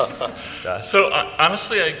 Josh. So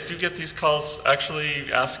honestly, I do get these calls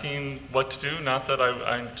actually asking what to do, not that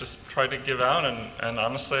I just try to give out. And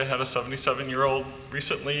honestly, I had a 77-year-old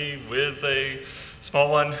recently with a small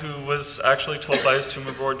one who was actually told by his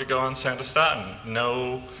tumor board to go on sandostatin.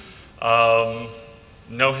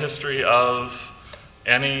 No history of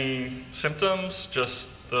any symptoms,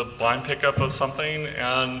 just the blind pickup of something,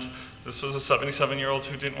 and this was a 77-year-old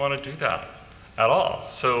who didn't want to do that at all.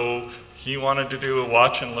 So he wanted to do a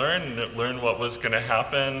watch and learn what was going to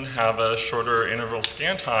happen, have a shorter interval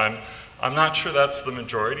scan time. I'm not sure that's the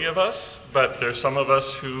majority of us, but there's some of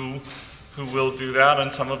us who will do that,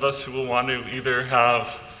 and some of us who will want to either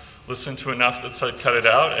have listened to enough that said cut it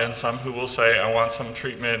out, and some who will say I want some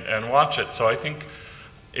treatment and watch it. So I think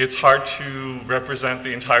it's hard to represent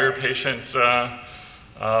the entire patient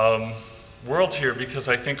world here, because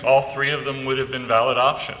I think all three of them would have been valid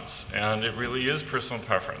options, and it really is personal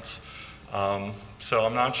preference. So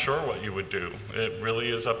I'm not sure what you would do. It really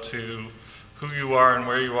is up to who you are and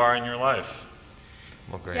where you are in your life.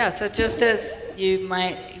 Well, great. Yeah, so just as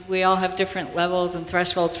we all have different levels and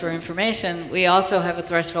thresholds for information, we also have a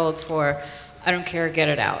threshold for, I don't care, get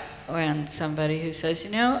it out. And somebody who says,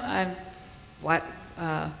 what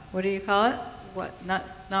do you call it? What?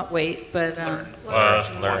 Not wait, but learn.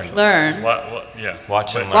 Yeah.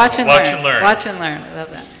 Watch and learn. Watch and learn. Watch and learn. I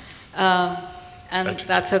love that. And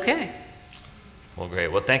that's okay. Well, great.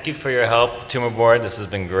 Well, thank you for your help, the Tumor Board. This has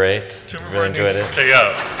been great. Tumor really Board enjoyed needs it. to stay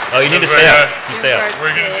up. Oh, you need to stay up. You stay up.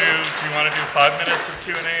 We're going to do you want to do 5 minutes of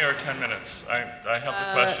Q&A or 10 minutes? I have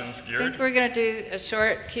the questions geared. I think we're going to do a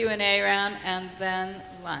short Q&A round and then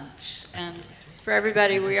lunch. And for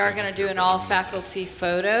everybody, we are going to do an all-faculty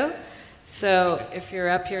photo. So if you're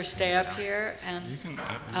up here, stay up here. And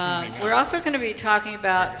we're also going to be talking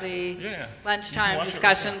about the lunchtime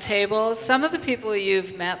discussion tables. Some of the people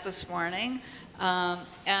you've met this morning.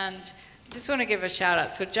 And just want to give a shout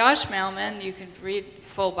out. So Josh Mailman, you can read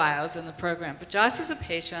full bios in the program, but Josh is a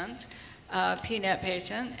patient, PNET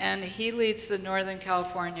patient, and he leads the Northern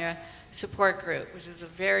California support group, which is a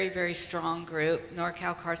very, very strong group,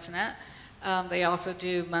 NorCal Carcinet. They also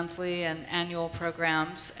do monthly and annual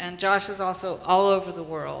programs, and Josh is also all over the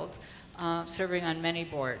world, serving on many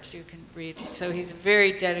boards. You can read. So he's a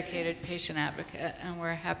very dedicated patient advocate, and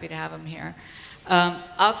we're happy to have him here.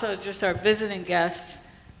 Also, just our visiting guests,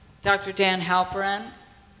 Dr. Dan Halperin,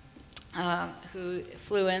 who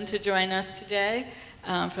flew in to join us today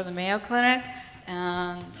from the Mayo Clinic,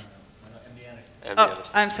 and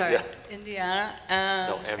I'm sorry, yeah. Indiana.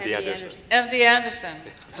 No, MD Anderson. MD Anderson.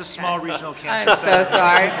 It's a small regional cancer I'm so center.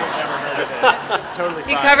 sorry. People have never heard of it. It's totally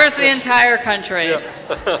He fine. covers the entire country.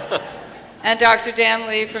 And Dr. Dan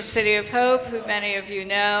Lee from City of Hope, who many of you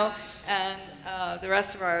know, and the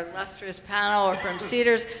rest of our illustrious panel are from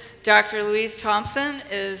Cedars. Dr. Louise Thompson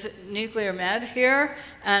is nuclear med here,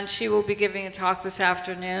 and she will be giving a talk this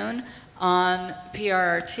afternoon on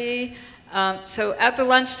PRRT. So at the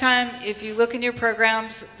lunchtime, if you look in your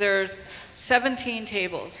programs, there's 17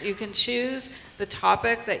 tables. You can choose the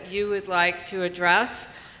topic that you would like to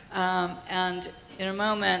address. And in a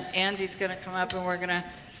moment, Andy's going to come up and we're going to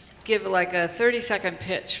give like a 30-second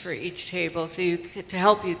pitch for each table to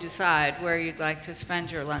help you decide where you'd like to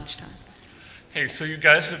spend your lunchtime. Hey, so you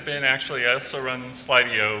guys have been actually, I also run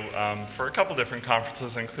Slido for a couple different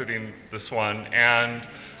conferences, including this one. And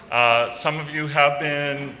some of you have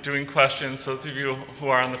been doing questions. Those of you who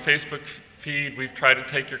are on the Facebook feed, we've tried to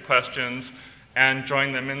take your questions and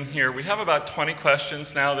join them in here. We have about 20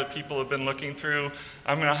 questions now that people have been looking through.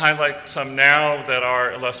 I'm going to highlight some now that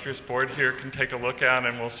our illustrious board here can take a look at,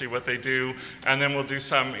 and we'll see what they do, and then we'll do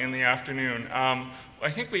some in the afternoon. I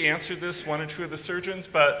think we answered this, one or two of the surgeons,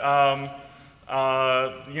 but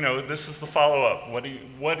this is the follow-up. What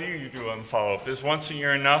do you do on follow-up? Is once a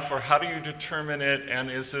year enough, or how do you determine it? And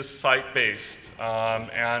is this site-based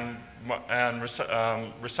and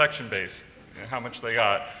resection-based? How much they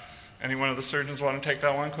got? Any one of the surgeons want to take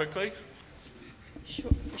that one quickly?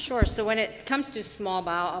 Sure. So when it comes to small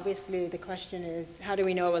bowel, obviously the question is, how do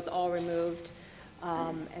we know it was all removed,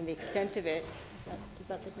 and the extent of it? Is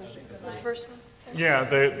that the question? The first one? Yeah,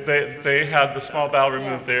 they had the small bowel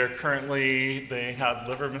removed. Yeah. They had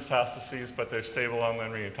liver metastases, but they're stable on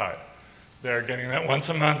lanreotide. They're getting that once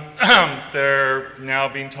a month. They're now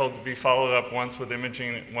being told to be followed up once with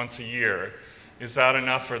imaging once a year. Is that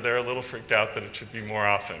enough, or they're a little freaked out that it should be more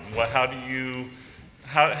often? How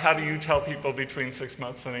do you tell people between 6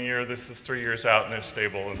 months and a year this is 3 years out and they're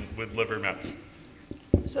stable and with liver mets?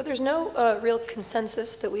 So there's no real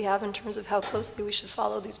consensus that we have in terms of how closely we should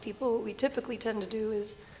follow these people. What we typically tend to do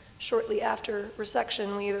is shortly after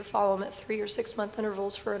resection, we either follow them at 3 or 6 month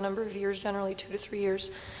intervals for a number of years, generally 2 to 3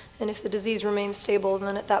 years. And if the disease remains stable,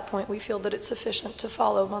 then at that point we feel that it's sufficient to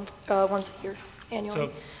follow once a year, annually.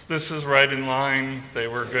 So this is right in line. They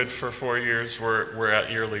were good for 4 years. We're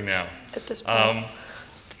at yearly now. At this point,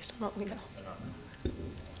 based on what we know.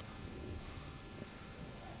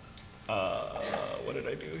 What did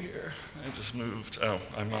I do here? I just moved. Oh,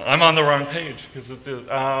 I'm on the wrong page because it did.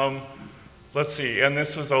 Let's see. And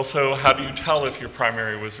this was also, how do you tell if your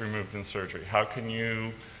primary was removed in surgery? How can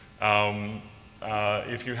you,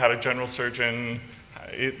 if you had a general surgeon,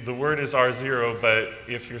 the word is R0, but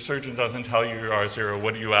if your surgeon doesn't tell you you're R0,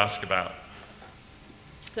 what do you ask about?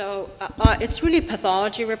 So it's really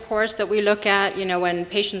pathology reports that we look at, when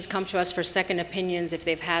patients come to us for second opinions, if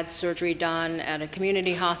they've had surgery done at a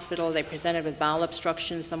community hospital, they presented with bowel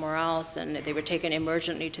obstruction somewhere else, and they were taken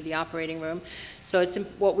emergently to the operating room. So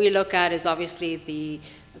what we look at is obviously the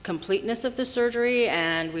completeness of the surgery,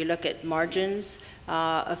 and we look at margins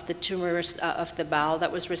of the tumor, of the bowel that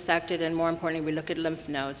was resected, and more importantly, we look at lymph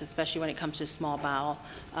nodes, especially when it comes to small bowel,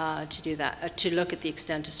 to do that, to look at the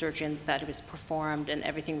extent of surgery and that it was performed and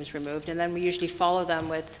everything was removed. And then we usually follow them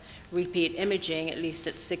with repeat imaging, at least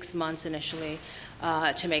at 6 months initially,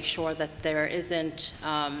 to make sure that there isn't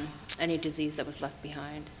any disease that was left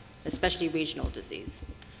behind, especially regional disease.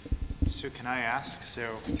 So can I ask,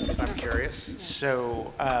 because I'm curious,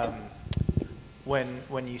 so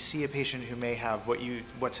when you see a patient who may have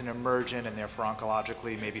what's an emergent and therefore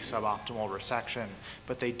oncologically maybe suboptimal resection,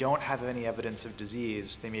 but they don't have any evidence of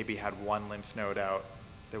disease, they maybe had one lymph node out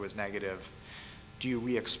that was negative, do you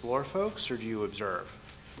re-explore folks or do you observe?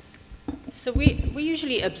 So we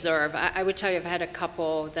usually observe. I would tell you I've had a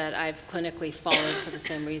couple that I've clinically followed for the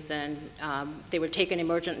same reason. They were taken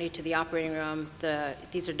emergently to the operating room.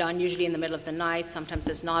 These are done usually in the middle of the night. Sometimes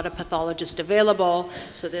there's not a pathologist available,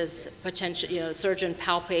 so there's potential, the surgeon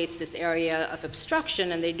palpates this area of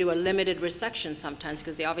obstruction and they do a limited resection sometimes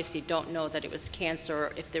because they obviously don't know that it was cancer,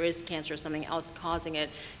 or if there is cancer or something else causing it.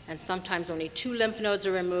 And sometimes only 2 lymph nodes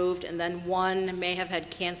are removed and then 1 may have had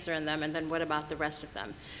cancer in them, and then what about the rest of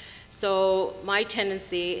them? So my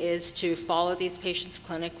tendency is to follow these patients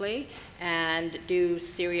clinically and do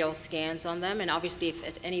serial scans on them. And obviously, if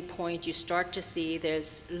at any point you start to see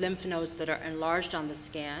there's lymph nodes that are enlarged on the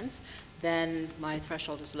scans, then my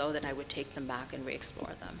threshold is low, then I would take them back and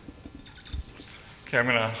re-explore them. Okay, I'm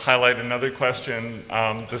going to highlight another question.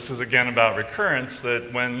 This is again about recurrence,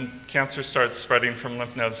 that when cancer starts spreading from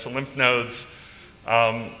lymph nodes to lymph nodes,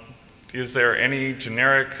 is there any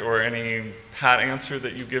generic or any pat answer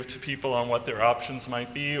that you give to people on what their options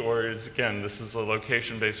might be? Or is, again, this is a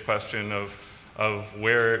location-based question of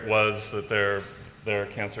where it was that their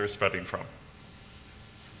cancer is spreading from?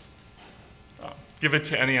 Give it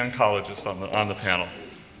to any oncologist on the panel.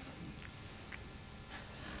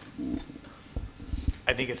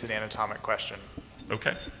 I think it's an anatomic question.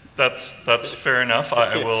 Okay, that's fair enough.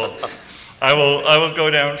 I will go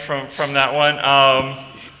down from that one.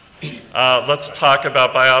 Let's talk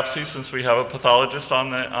about biopsy, since we have a pathologist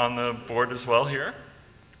on the board as well here.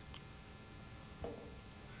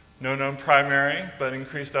 No known primary, but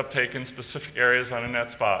increased uptake in specific areas on a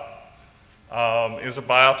net spot. Is a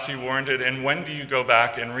biopsy warranted, and when do you go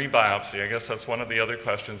back and rebiopsy? I guess that's one of the other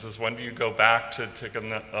questions, is when do you go back to take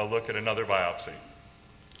a look at another biopsy?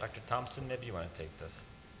 Dr. Thompson, maybe you want to take this.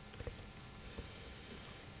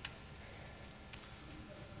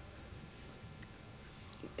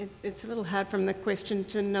 It's a little hard from the question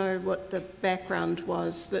to know what the background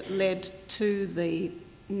was that led to the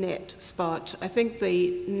net spot. I think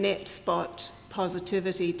the net spot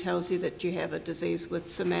positivity tells you that you have a disease with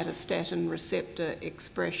somatostatin receptor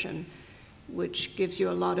expression, which gives you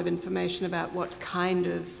a lot of information about what kind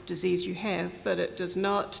of disease you have, but it does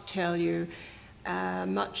not tell you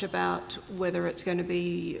much about whether it's going to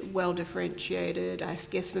be well differentiated. I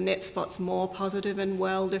guess the net spot's more positive in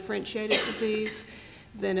well differentiated disease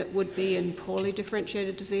than it would be in poorly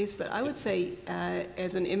differentiated disease. But I would say,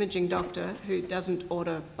 as an imaging doctor who doesn't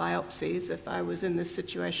order biopsies, if I was in this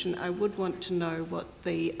situation, I would want to know what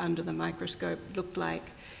the under the microscope looked like.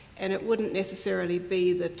 And it wouldn't necessarily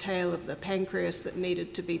be the tail of the pancreas that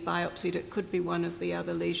needed to be biopsied. It could be one of the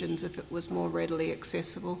other lesions if it was more readily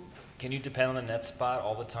accessible. Can you depend on the net spot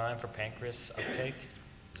all the time for pancreas uptake?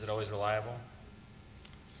 Is it always reliable?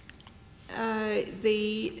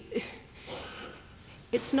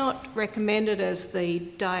 It's not recommended as the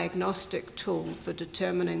diagnostic tool for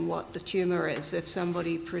determining what the tumor is. If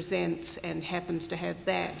somebody presents and happens to have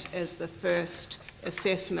that as the first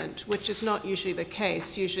assessment, which is not usually the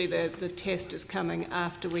case. Usually the test is coming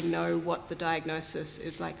after we know what the diagnosis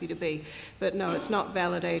is likely to be. But no, it's not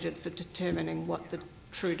validated for determining what the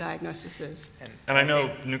true diagnosis is. And I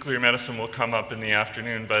know nuclear medicine will come up in the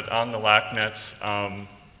afternoon, but on the LACNETS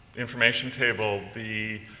information table,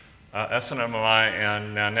 the SNMMI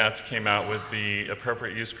and NETS came out with the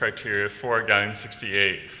appropriate use criteria for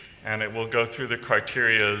gallium-68, and it will go through the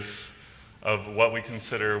criterias of what we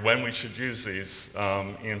consider when we should use these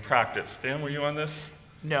in practice. Dan, were you on this?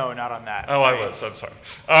 No, not on that. Oh, I was. I'm sorry.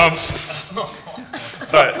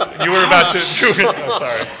 But you were about to. I'm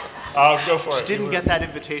sorry. Go for Just it. didn't get that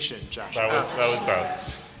invitation, Josh. That was bad.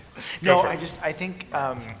 No, I think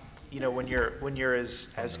when you're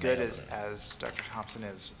as good as Dr. Thompson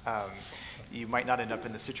is, you might not end up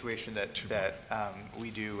in the situation that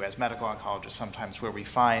we do as medical oncologists sometimes, where we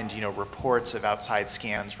find reports of outside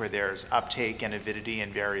scans where there's uptake and avidity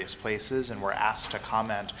in various places, and we're asked to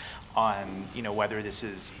comment on whether this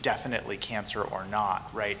is definitely cancer or not,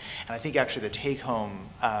 right? And I think actually the take-home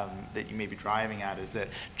that you may be driving at is that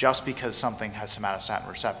just because something has somatostatin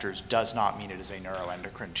receptors does not mean it is a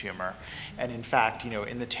neuroendocrine tumor. And in fact,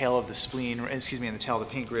 in the tail of the spleen, in the tail of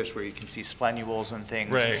the pancreas, where you can see splenules and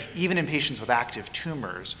things, right. Even in patients with active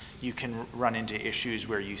tumors, you can run into issues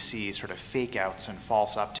where you see sort of fake outs and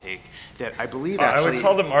false uptake that I believe actually... I would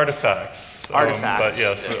call them artifacts. Artifacts. But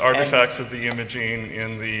yes, the artifacts of the imaging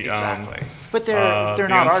in the exactly. But they're the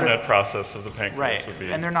not onset process of the pancreas right. would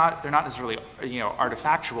be. And they're not necessarily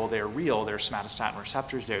artifactual. They're real. They're somatostatin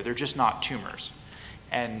receptors there. They're just not tumors.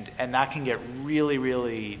 And that can get really,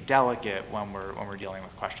 really delicate when we're dealing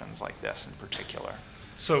with questions like this in particular.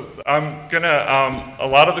 So I'm gonna, a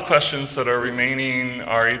lot of the questions that are remaining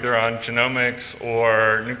are either on genomics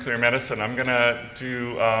or nuclear medicine. I'm gonna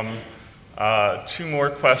do two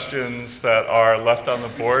more questions that are left on the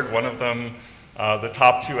board. One of them, the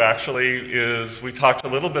top two actually, is we talked a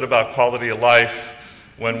little bit about quality of life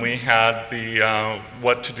when we had the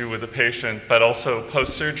what to do with the patient, but also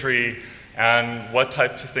post-surgery and what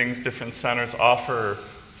types of things different centers offer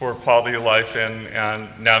for quality of life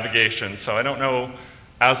and navigation. So I don't know,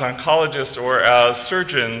 as oncologists or as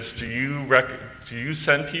surgeons, do you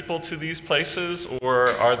send people to these places, or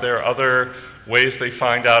are there other ways they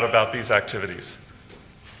find out about these activities?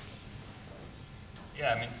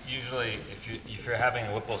 Yeah, I mean, usually if you're having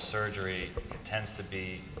a Whipple surgery, it tends to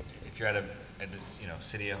be, if you're at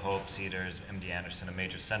City of Hope, Cedars, MD Anderson, a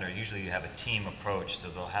major center, usually you have a team approach, so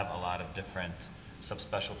they'll have a lot of different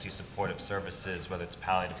subspecialty supportive services, whether it's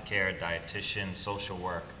palliative care, dietitian, social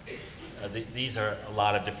work. These are a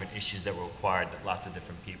lot of different issues that will require lots of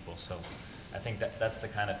different people. So I think that's the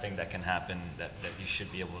kind of thing that can happen that you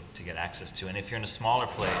should be able to get access to. And if you're in a smaller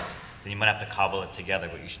place, then you might have to cobble it together,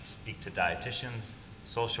 but you should speak to dietitians,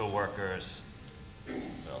 social workers,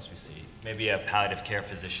 what else we see? Maybe a palliative care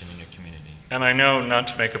physician in your community. And I know, not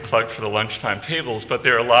to make a plug for the lunchtime tables, but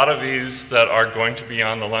there are a lot of these that are going to be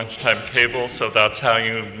on the lunchtime table, so that's how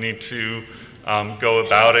you need to go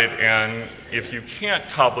about it. And if you can't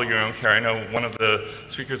cobble your own care, I know one of the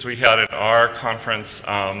speakers we had at our conference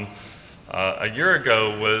a year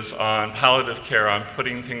ago was on palliative care, on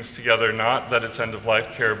putting things together, not that it's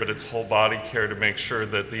end-of-life care, but it's whole body care to make sure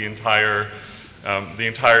that the entire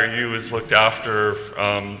you is looked after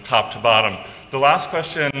top to bottom. The last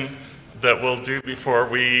question that we'll do before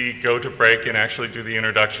we go to break and actually do the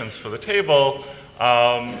introductions for the table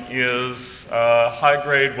is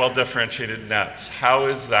high-grade, well-differentiated nets. How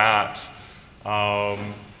is that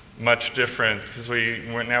much different? Because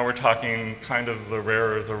now we're talking kind of the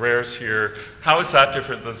rares here. How is that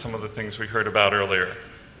different than some of the things we heard about earlier?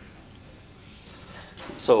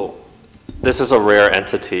 So this is a rare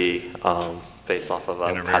entity based off of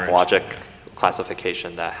a pathologic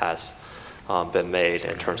classification that has been made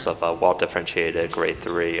in terms of a well-differentiated grade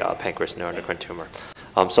 3 pancreas neuroendocrine tumor.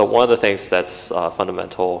 So one of the things that's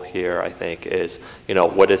fundamental here, I think, is,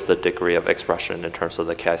 what is the degree of expression in terms of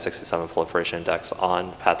the Ki-67 proliferation index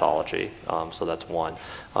on pathology? So that's one.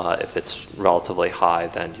 If it's relatively high,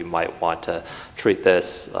 then you might want to treat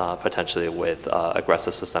this potentially with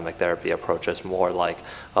aggressive systemic therapy approaches, more like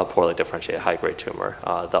a poorly differentiated high-grade tumor.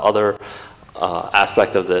 The other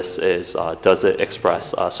aspect of this is, does it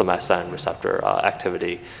express somatostatin receptor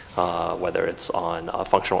activity, whether it's on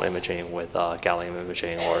functional imaging with gallium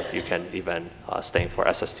imaging, or you can even stain for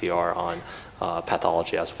SSTR on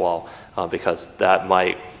pathology as well, because that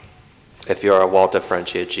might, if you're a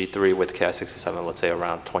well-differentiated G3 with Ki-67, let's say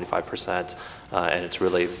around 25%, and it's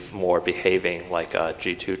really more behaving like a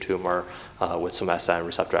G2 tumor with somatostatin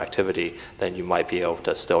receptor activity, then you might be able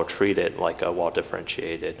to still treat it like a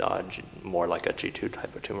well-differentiated, more like a G2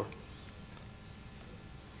 type of tumor.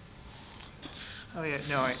 Oh yeah,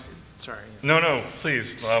 sorry. No,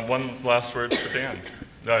 please, one last word for Dan.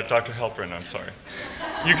 Dr. Halperin, I'm sorry.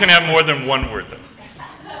 You can have more than one word, though.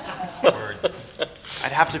 Words.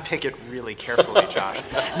 I'd have to pick it really carefully, Josh.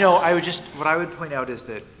 No, what I would point out is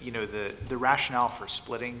that, the rationale for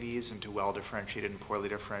splitting these into well-differentiated and poorly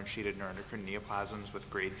differentiated neuroendocrine neoplasms with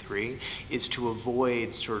grade 3 is to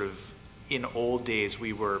avoid in old days,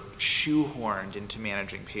 we were shoehorned into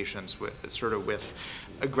managing patients with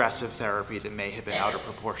aggressive therapy that may have been out of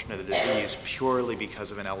proportion to the disease purely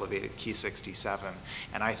because of an elevated Ki-67.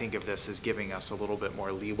 And I think of this as giving us a little bit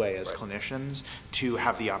more leeway as clinicians to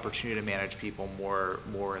have the opportunity to manage people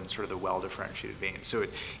more in sort of the well-differentiated vein. So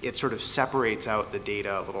it sort of separates out the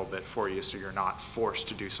data a little bit for you, so you're not forced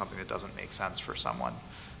to do something that doesn't make sense for someone.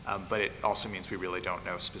 But it also means we really don't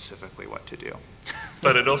know specifically what to do.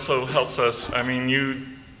 But it also helps us, you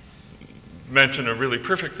mentioned a really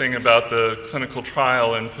perfect thing about the clinical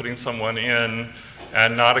trial and putting someone in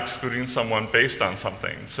and not excluding someone based on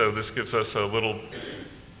something. So this gives us a little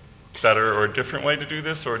better or different way to do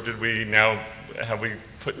this, or have we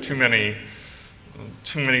put too many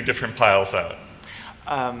different piles out?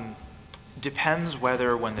 Depends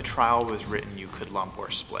whether when the trial was written you could lump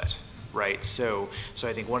or split. Right, so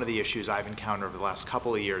I think one of the issues I've encountered over the last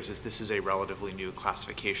couple of years is this is a relatively new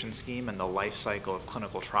classification scheme, and the life cycle of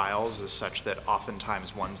clinical trials is such that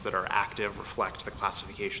oftentimes ones that are active reflect the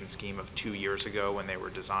classification scheme of 2 years ago when they were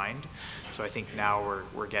designed. So I think now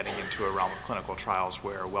we're getting into a realm of clinical trials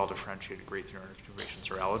where well-differentiated grade 3 neuroendocrine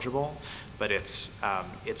patients are eligible, but it's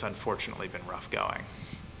unfortunately been rough going.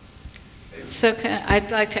 So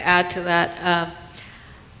I'd like to add to that.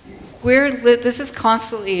 This is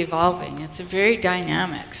constantly evolving. It's very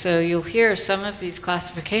dynamic. So you'll hear some of these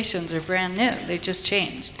classifications are brand new. They just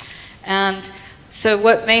changed. And so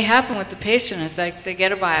what may happen with the patient is like they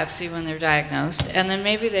get a biopsy when they're diagnosed, and then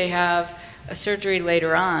maybe they have a surgery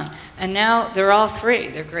later on. And now they're all 3.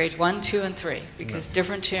 They're grade 1, 2, and 3 because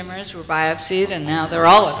different tumors were biopsied, and now they're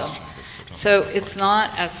all of them. So it's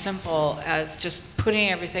not as simple as just putting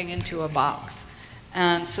everything into a box.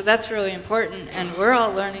 And so that's really important, and we're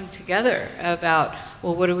all learning together about,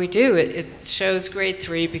 well, what do we do? It shows grade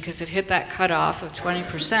 3 because it hit that cutoff of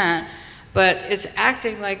 20%, but it's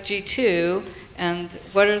acting like G2, and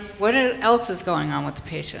what else is going on with the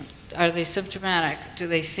patient? Are they symptomatic? Do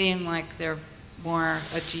they seem like they're more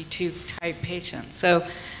a G2 type patient? So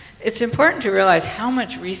it's important to realize how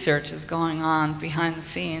much research is going on behind the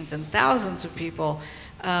scenes, and thousands of people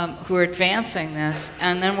who are advancing this,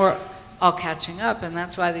 and then we're all catching up, and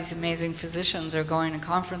that's why these amazing physicians are going to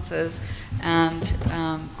conferences and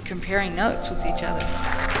comparing notes with each other.